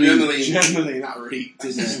one? Germany. Generally, that reeked,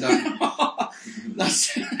 isn't it?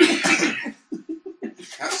 That's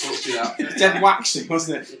That sorts you out. It's dead waxy,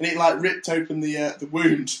 wasn't it? And it like ripped open the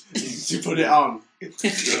wound to put it on.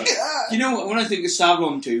 You know what? When I think of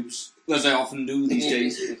Savlon tubes, as I often do these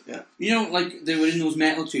days, Yeah. you know, like they were in those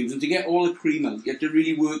metal tubes, and to get all the cream out, you have to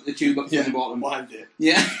really work the tube up from the bottom. Wind it.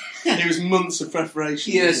 Yeah, It was months of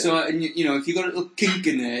preparation. yeah. wasn't So, and you know, if you got a little kink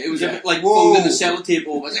in there, it was a Yeah. bit like Whoa. folding the sellotape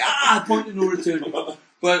over. It's like, point of no return.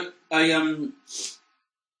 But I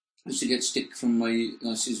used to get stick from my.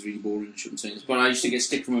 This is really boring. I shouldn't say this, but I used to get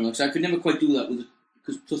stick from my mouth. So I could never quite do that with it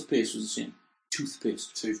because toothpaste was the same.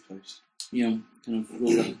 Toothpaste. Toothpaste. You know, kind of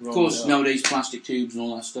roll up. Of Roll course, it up. nowadays plastic tubes and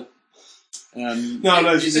all that stuff.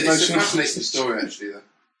 No, It's a fascinating story, actually, though.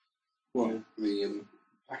 What? The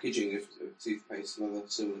packaging of toothpaste and other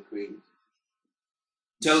similar creams.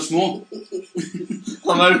 Tell us more.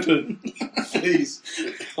 I'm open. Please.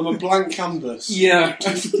 I'm a blank canvas. Yeah.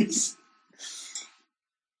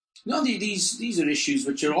 No, these are issues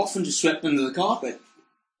which are often just swept under the carpet,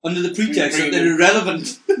 under the pretext that they're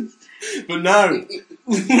irrelevant. But no.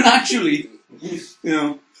 When actually, you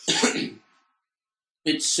know,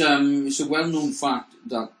 it's a well-known fact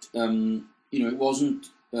that you know it wasn't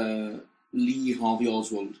Lee Harvey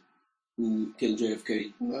Oswald who killed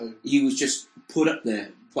JFK. No. He was just put up there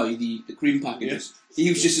by the cream packages. He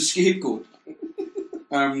was just a scapegoat.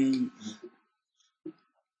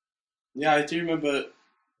 Yeah, I do remember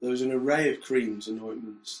there was an array of creams and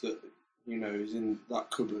ointments that, you know, is in that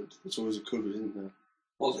cupboard. There's always a cupboard, isn't there?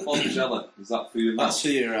 What's Bonjela? Is that for your mouth? That's for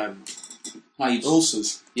your Hives.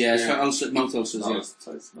 ulcers. Yeah, it's Yeah. for ulcer, mouth ulcers. That Yeah. was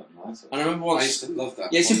tastes not nice. And I remember I once... used to love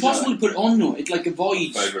that. Yeah, it's impossible to put it on though. It like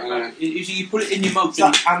avoids. Favourite mouth. You put it in your mouth It's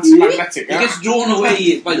and that anti-magnetic. it gets drawn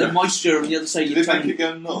away by the moisture on the other side of Did your it make tongue. you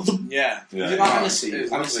go nuts? Yeah. Yeah. Is it like Yeah. aniseed? It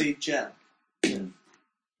was lovely. Aniseed gel. Yeah.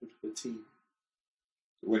 Good for tea.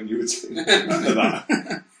 When you were remember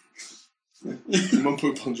that? Mum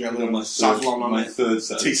put Bonjela On my and Savlon on my it. third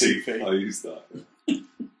set of TCP. teeth, I used that.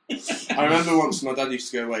 I remember once my dad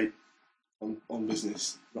used to go away on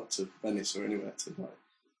business, not to Venice or anywhere, to like,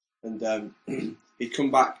 and he'd come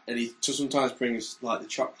back and he'd sometimes bring us like the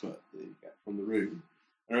chocolate that he'd get from the room.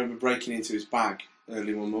 I remember breaking into his bag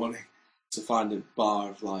early one morning to find a bar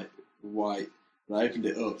of like white, and I opened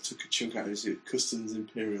it up, took a chunk out of it, was Customs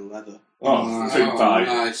Imperial Leather. Oh, big bite.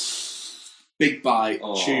 Nice. Big bite,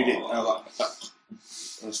 Oh. chewed it.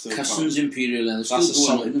 I still Customs can't. Imperial Leather. That's a Still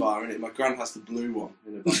going solid on. bar, isn't it? My gran has the blue one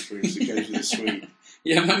in her bathroom, so it goes with the sweet.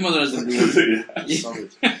 Yeah, my mother has the blue one. Yeah.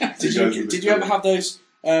 Solid. It goes with Did the you ever colour. have those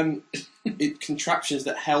contraptions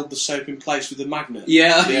that held the soap in place with a magnet?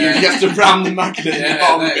 Yeah. Yeah. You have to ram the magnet in the Yeah,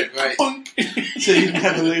 bottom, they're great. punk, so you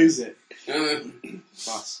never lose it. Uh,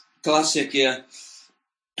 Class. Classic, yeah.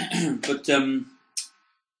 But,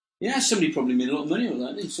 yeah, somebody probably made a lot of money with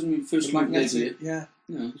that, didn't somebody first magnet it. Yeah.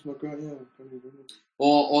 Yeah. It's my gran, yeah. Probably remember.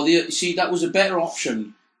 Or see, that was a better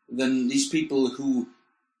option than these people who,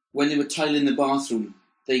 when they were tiling the bathroom,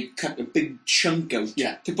 they cut a big chunk out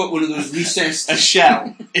Yeah. to put one of those recessed A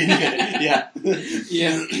shell in it. Yeah.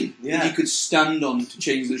 yeah, that Yeah. you could stand on to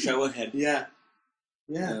change the shower head. Yeah.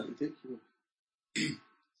 Yeah. Yeah. Ridiculous.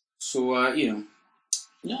 So you know,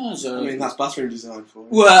 no, it's I mean, that's bathroom design for you.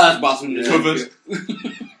 well, that's bathroom Yeah.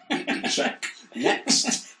 design. Check.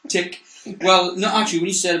 Next. Tick. Well, no, actually, when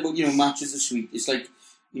you said about matches are sweet, it's like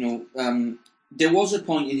there was a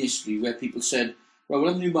point in history where people said, "Well, we'll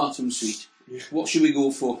have a new bathroom suite. Yeah. What should we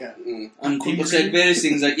go for?" Yeah. And people Aquamarine. said various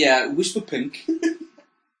things like, "Yeah, whisper pink,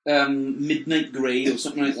 midnight grey, or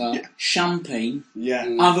something like that. Yeah. Champagne, Yeah.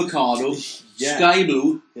 avocado, Yeah. sky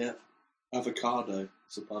blue. Avocado.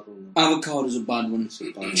 It's a bad one. Avocado's a bad one. It's a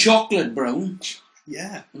bad one. Chocolate brown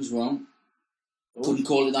Yeah. as well. Oh. Couldn't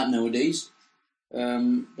call it that nowadays.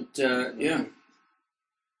 Yeah.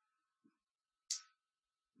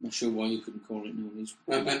 Not sure why you couldn't call it nowadays.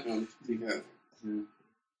 Well,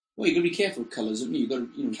 you've got to be careful with colours, haven't you? You've got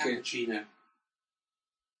to, Cappuccino.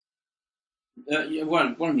 Yeah, well,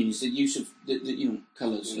 what I mean is the use of the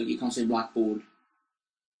colours. Like you can't say blackboard.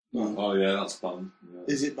 Oh yeah, that's banned. Yeah.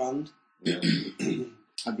 Is it banned? Yeah.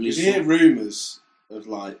 I believe You hear rumours of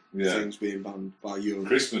Yeah. things being banned by Europe,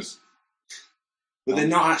 Christmas. but they're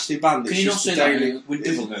not actually banned. Can It's you not just say a that? daily.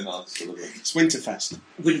 It's Winterfest.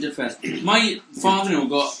 Winterfest. My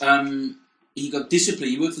father-in-law got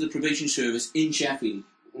disciplined. He worked for the probation service in Sheffield,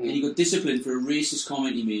 and he got disciplined for a racist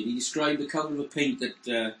comment he made. He described the colour of a paint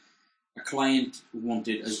that a client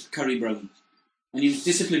wanted as curry brown, and he was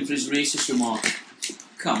disciplined for his racist remark.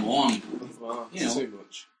 Come on, Wow, too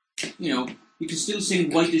much. you can still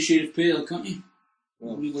sing "White as Shade of Pale," can't you?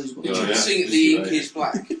 Well, Everybody's got Did you yeah. sing The Ink is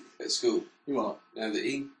Black at school? You are. No, The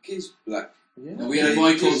Ink is Black. Yeah. And we had a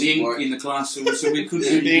boy called the Ink in the class, so we couldn't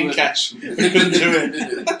The do it. Inkash. We couldn't do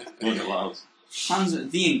it. Weren't allowed. Hands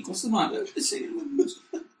at the Ink. What's the matter?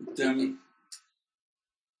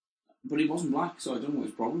 But he wasn't black, so I don't know what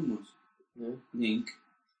his problem was. Yeah. The Ink.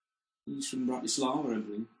 He's from Bratislava, I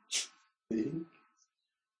believe. The Ink.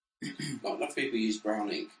 Not enough people use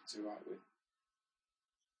brown ink to write with.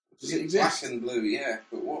 Does it exist? Black and blue, yeah.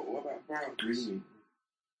 But what about brown? Green.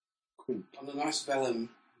 Quint. On a nice vellum.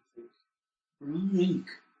 Brown ink.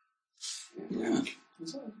 Yeah.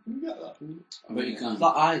 Is that, can you get that? I bet you can.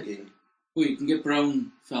 Like iodine. Well, you can get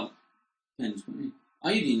brown felt pens, can't you?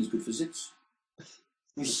 Iodine is good for zits.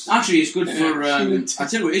 Actually, it's good for. I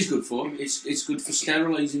tell you what it is good for. It's good for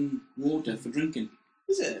sterilising water for drinking.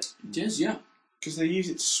 Is it? It is, yeah. Because they use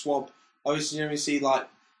it to swab. I always see like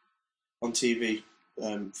on TV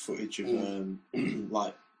footage of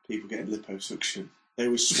like people getting liposuction. They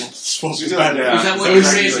always swab the belly. Yeah. Is that what They you're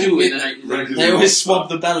always- doing? They always swab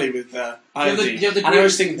the belly with iodine. the And I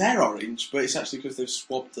always think they're orange, but it's actually because they've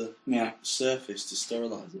swabbed the Yeah. surface to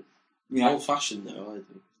sterilise it. Yeah. Old fashioned though,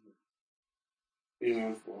 iodine.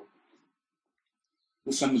 Well,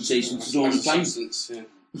 some would say since dawn of time. Substance,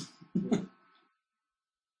 yeah.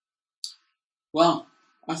 Well,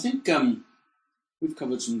 I think we've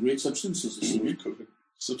covered some great substances this evening. We've covered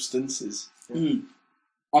substances.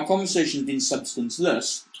 Our conversation's been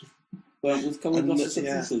substanceless, but we've covered lots of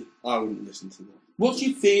substances. I wouldn't listen to that. What's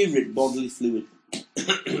your favourite bodily fluid?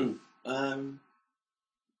 I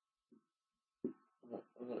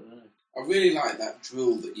don't know. I really like that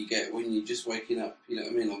drool that you get when you're just waking up, you know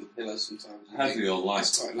what I mean, on the pillow sometimes. You Heavy think, or light?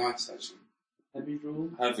 That's quite nice, actually. Heavy roll?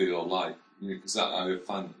 Heavy or light? Because that I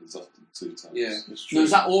find that there's often two types. Yeah. It's true. No,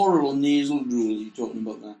 is that oral or nasal drool you're talking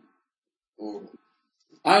about there? Or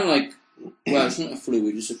I like, well, it's not a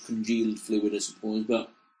fluid, it's a congealed fluid, I suppose,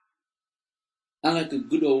 but I like a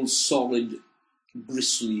good old solid,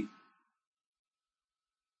 bristly,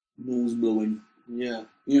 nose blowing. Yeah.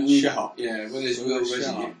 You know what I mean? Sharp. yeah, when there's real residue.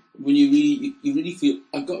 Sharp. When you really feel,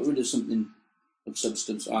 I've got rid of something of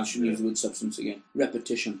substance. I shouldn't use the word substance again.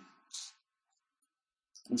 Repetition.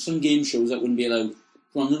 On some game shows that wouldn't be allowed.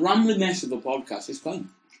 But on the rambling mess of a podcast, it's fine.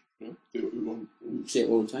 Yeah, do what we want. We say it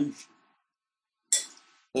all the time.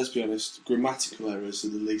 Let's be honest, grammatical errors are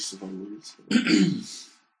the least of our worries.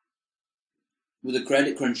 With the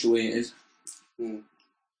credit crunch the way it is. Mm.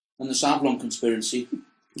 And the Savlon conspiracy.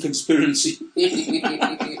 Conspiracy.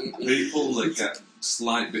 People that get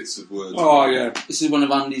slight bits of words. Oh, yeah. This is one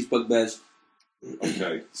of Andy's bugbears.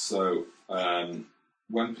 Okay, so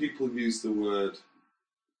when people use the word,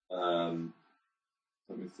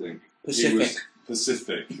 let me think. Pacific.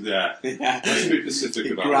 Pacific, yeah. Yeah. Let's be specific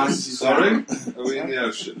It about grinds it. you Sorry? down. Are we in the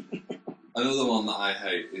ocean? Another one that I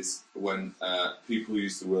hate is when people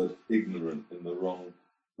use the word ignorant in the wrong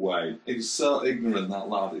way. It was so ignorant, that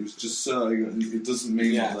lad. It was just so ignorant. It doesn't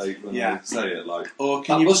mean Yeah. what when Yeah. they say it. Like, Or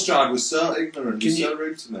that bus driver was so ignorant. He was Can so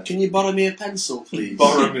rude to me. Can you borrow me a pencil, please?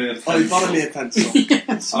 Borrow me a pencil. Oh, borrow me a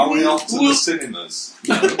pencil. Are we off to the cinemas?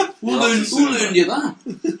 No. Who learned you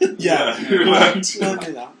that? Yeah. Who learned? Learn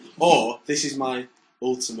me that. Or, this is my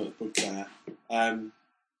ultimate bugbear.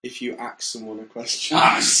 If you ask someone a question.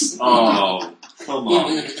 Oh, come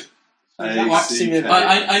on. ACK.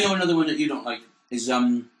 I know another one that you don't like. Is I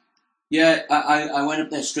went up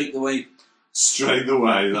there straight away. Straight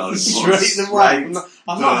away, that is Straight away.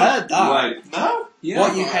 I've not heard that. Wait, no? Yeah.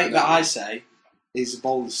 What you hate that I say is a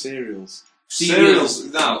bowl of cereals. Cereals.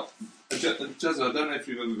 Now, Jezza, I don't know if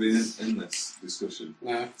you've ever been in this discussion.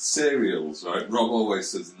 No. Cereals, right? Rob always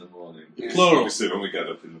says in the morning. Yeah. Plural. Obviously, when we get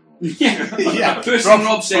up in the morning. Yeah. First Rob, thing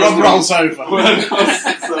Rob says. Rob rolls over. So,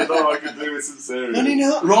 no, I can do with some cereals. No,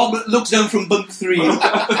 no. Rob looks down from bunk 3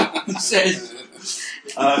 and says,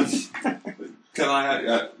 Can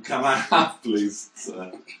Can I have, please,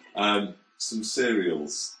 sir, some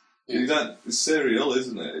cereals? You don't. It's cereal,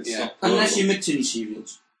 isn't it? It's not Unless you mix any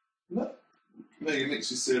cereals. No, you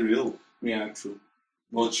mix your cereal. Yeah, true.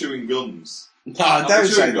 Or chewing gums. No, don't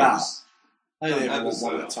say chewing that. gums. I only Don't ever ever want say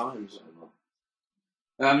one that. at a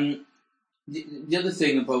time. The other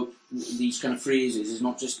thing about these kind of phrases is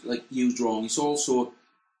not just like used wrong. It's also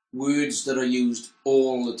words that are used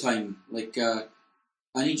all the time. Like,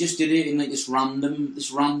 and he just did it in like this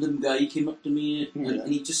random guy came up to me and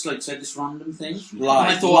he just like said this random thing. And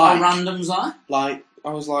I thought, how random's that? Like, I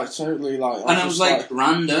was like totally like. And I was like,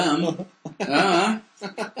 random.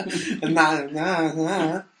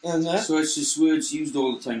 So it's just words used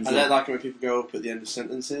all the time. I don't like it when people go up at the end of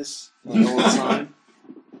sentences like, all the time.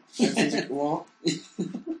 Everything's like, what?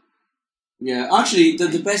 Yeah, actually,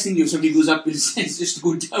 the best thing to do if somebody goes up in a sense just to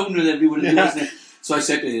go down with everyone, isn't it? So I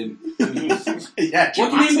said to him, Yeah. what do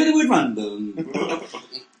you mean by the word random?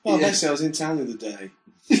 Well, basically, I was in town the other day.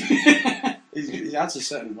 He adds a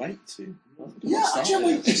certain weight to. Yeah,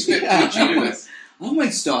 actually, It's a bit PG. I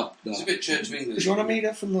might start It's a that. bit Church of England. Do you want to meet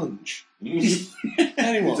up for lunch? Mm.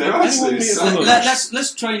 Anyone? They're actually Anyone meet up for so- lunch?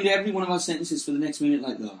 Let's try and do every one of our sentences for the next minute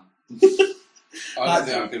like that. I don't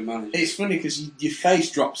think I can manage. It's funny because your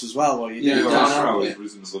face drops as well while you do Yeah, it. it Your does. eyebrow Yeah. is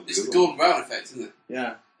reasonably It's the good. Gordon Brown effect, isn't it?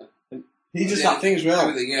 Yeah. He does Yeah. that thing as well.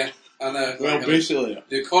 Everything, yeah. I know. Well, Like, basically,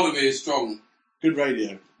 the economy is strong. good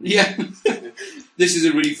radio. Yeah. This is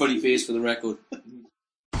a really funny face for the record.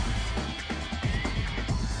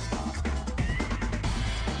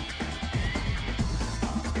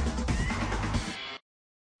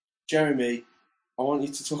 Jeremy, I want you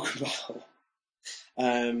to talk about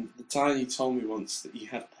the time you told me once that you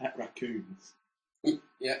had pet raccoons.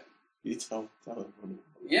 Yeah. You tell everyone.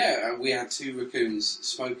 Yeah, we had two raccoons,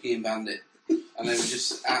 Smokey and Bandit, and they were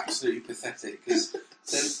just absolutely pathetic. Because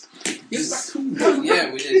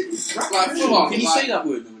yeah, we did. Like full on. Can you like, say that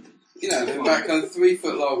word? You know, they're about kind of 3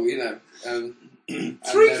 foot long. You know. 3 and,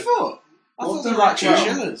 foot? I What thought they the were like raccoon?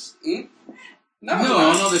 chinchillas.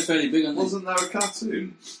 No, they're fairly big, aren't they? Wasn't there a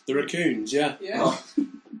cartoon? The raccoons, yeah. Yeah.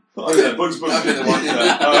 Oh yeah, Bugs Bunny. That'd be the one.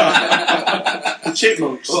 Yeah. The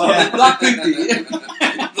chipmunks. Yeah, Black Beauty.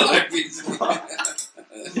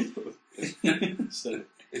 So,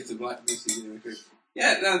 If the Black Beauty is a raccoon.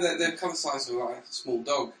 Yeah, no, they're kind of the size of like a small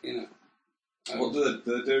dog. You know. What do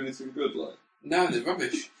they do anything good like? No, they're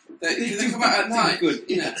rubbish. They come out at night. Good.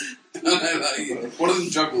 You know. I know, like, one of them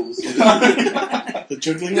juggles. the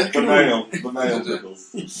juggling The raccoon. male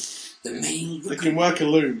jiggles. The male They can work a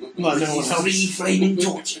loom like no one else. 3 flaming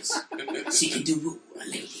torches seeking to rule a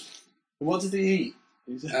lady. What did they eat?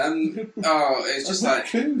 It's just like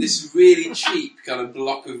Raccoon. this really cheap kind of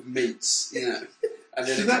block of mince, you know. And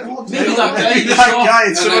then Is that what Maybe they- that guy in the That shop. guy in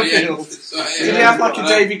And then, yeah, Summerfield. that's right, Did he yeah. have like a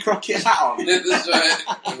Davy Crockett hat on? That's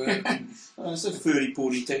right. It's a furry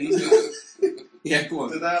ponytail. Yeah, go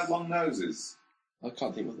Do on. they have long noses? I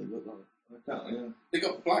can't think what they look like. I can't, yeah. They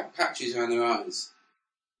got black patches around their eyes.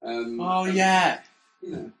 Oh yeah. You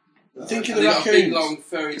know. Think of And the they got a big raccoons. long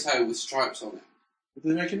furry tail with stripes on it. Do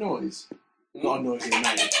they make a noise? Mm. Not a noise they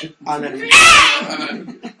make. And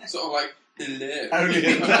then, Sort of like, hello. only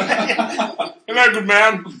hello, good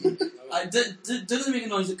man. Doesn't it make a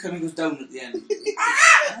noise that kind of goes down at the end?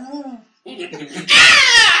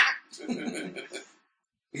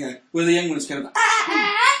 Yeah. Well, the young one's kind of.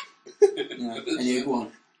 Yeah. Anyway, go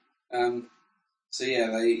on. So yeah,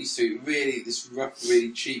 they used to eat really this rough,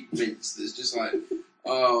 really cheap mince that's just like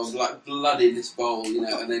like blood in this bowl, you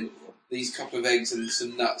know, and then these couple of eggs and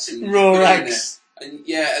some nuts and you Raw put it in eggs. there. And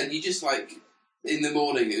yeah, and you just like in the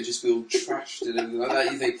morning it would just be all trashed and everything like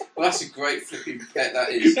that. You think, well, that's a great flipping pet that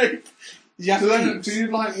is. Do you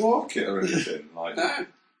like walk it or anything? Like, No,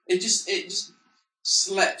 it just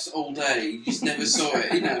slept all day. You just never saw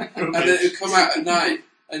it, you know. And then it would come out at night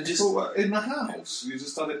and just. So, in the house? You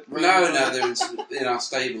just had it. No, they're in our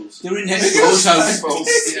stables. They're in next door's house.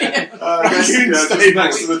 Yeah. Just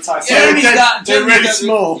next to the Tyson. Jeremy's that. They're really Jeremy's that-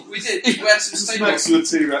 small. We did. We had some Just stables next to the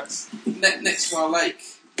T-Rex. next to our lake.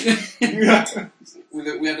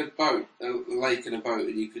 We had a boat, a lake and a boat,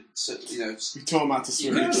 and you could, you know, We taught them how to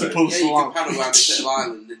swim. Yeah, To yeah, pull you along. could paddle around this little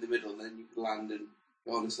island in the middle, and then you could land and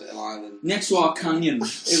go on this little island. Next to our canyon. It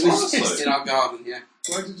was. Honestly? In our garden, yeah.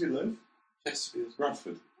 Where did you live? Chesterfield.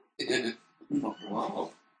 Bradford. Yeah.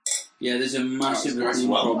 Wow. Yeah, there's a massive That's raccoon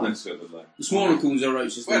Well, problem. nice the other day. The small raccoons are right,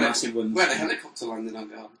 it's just the Where massive ones. We had a helicopter land in our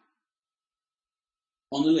garden.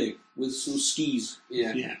 On the lake with some skis.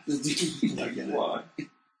 Yeah. Yeah. Don't get it. Why?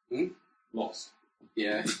 Hmm? Lost.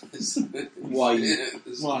 Yeah. Why?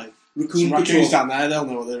 Why? Raccoon Some raccoons patrol. down there, they'll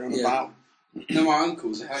know what they're on Yeah. about. No, my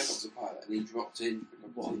uncle's a helicopter pilot, and he dropped in.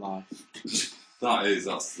 What a life.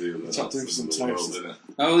 That's the other. Top doing That's some the world, toast. isn't it?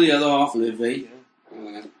 How will the other half live, eh?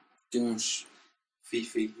 Gosh.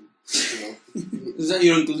 Fifi. Is that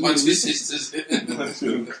your uncle's My two name? sisters.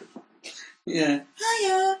 Yeah.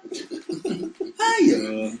 Hiya!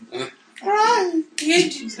 Hiya! Right. The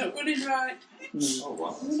engine's not running right. Oh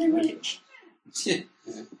wow. Yeah.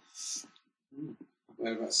 We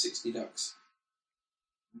had about 60 ducks.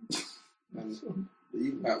 And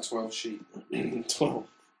about 12 sheep. 12.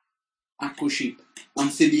 Aqua sheep.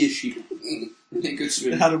 Amphibious sheep. They could It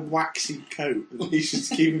swim. had a waxy coat. And you should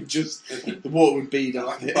keep it just. The water would bead off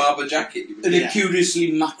Like a it. barber jacket. You would And do. a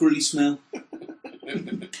curiously mackerel smell.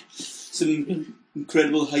 Some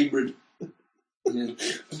incredible hybrid. Yeah.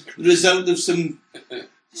 The result of some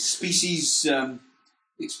species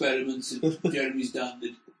experiments that Jeremy's dad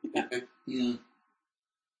did. Yeah.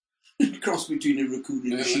 Cross between a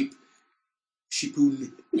raccoon and a sheep.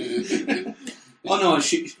 Sheepoon. Oh no, a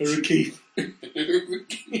sheep. A rookie.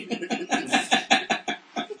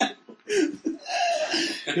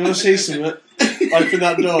 You want to see something? Open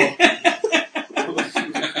that door.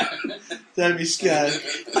 Don't be scared.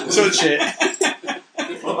 Touch it.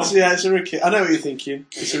 So yeah, it's a rookie. I know what you're thinking.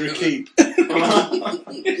 It's a rookie.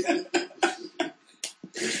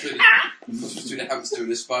 Between a hamster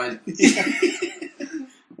and a spider.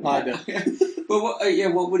 I know. But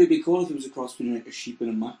what would it be called if it was a cross between like a sheep and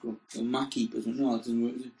a mackerel? A mack-heap or something? No, it doesn't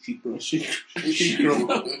work. It's a sheeprel.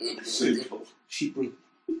 Sheeprel.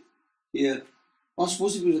 Yeah. I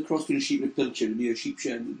suppose if it was a cross between a sheep and a pilchard, it'd be a sheep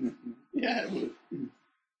shed, wouldn't it? Yeah, it would.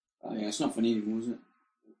 Oh yeah, it's not funny anymore, is it?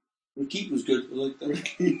 Rakeep was good. I like that.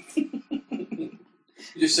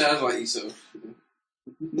 It just sounds like you sort of.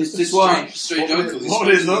 This one. Strange What uncle.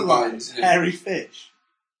 would it look like? Vines, yeah. Hairy fish.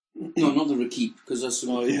 No, not the rakeep, because that's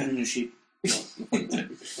Oh, yeah. a sheep.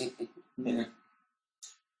 Yeah.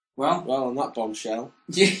 Well, Well, on that bombshell,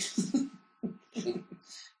 yeah.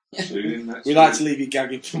 Tune in next we like week. to leave you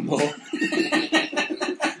gagging for more.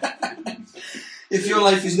 If your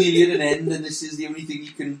life is nearly at an end and this is the only thing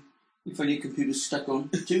you find your computer stuck on,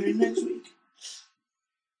 tune in next week.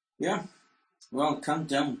 Yeah. Well, count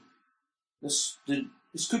down. This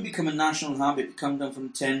could become a national habit to count down from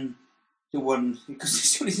 10 to 1, because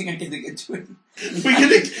it's the only thing I can think of doing. We're going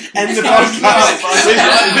to end the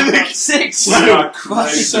podcast with 6, So, 5,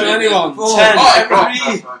 so anyone, 4, 10.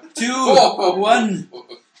 3, 2, 1.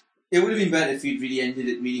 It would have been better if you'd really ended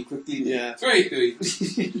it really quickly. Yeah. 3.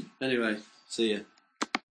 Anyway, see ya.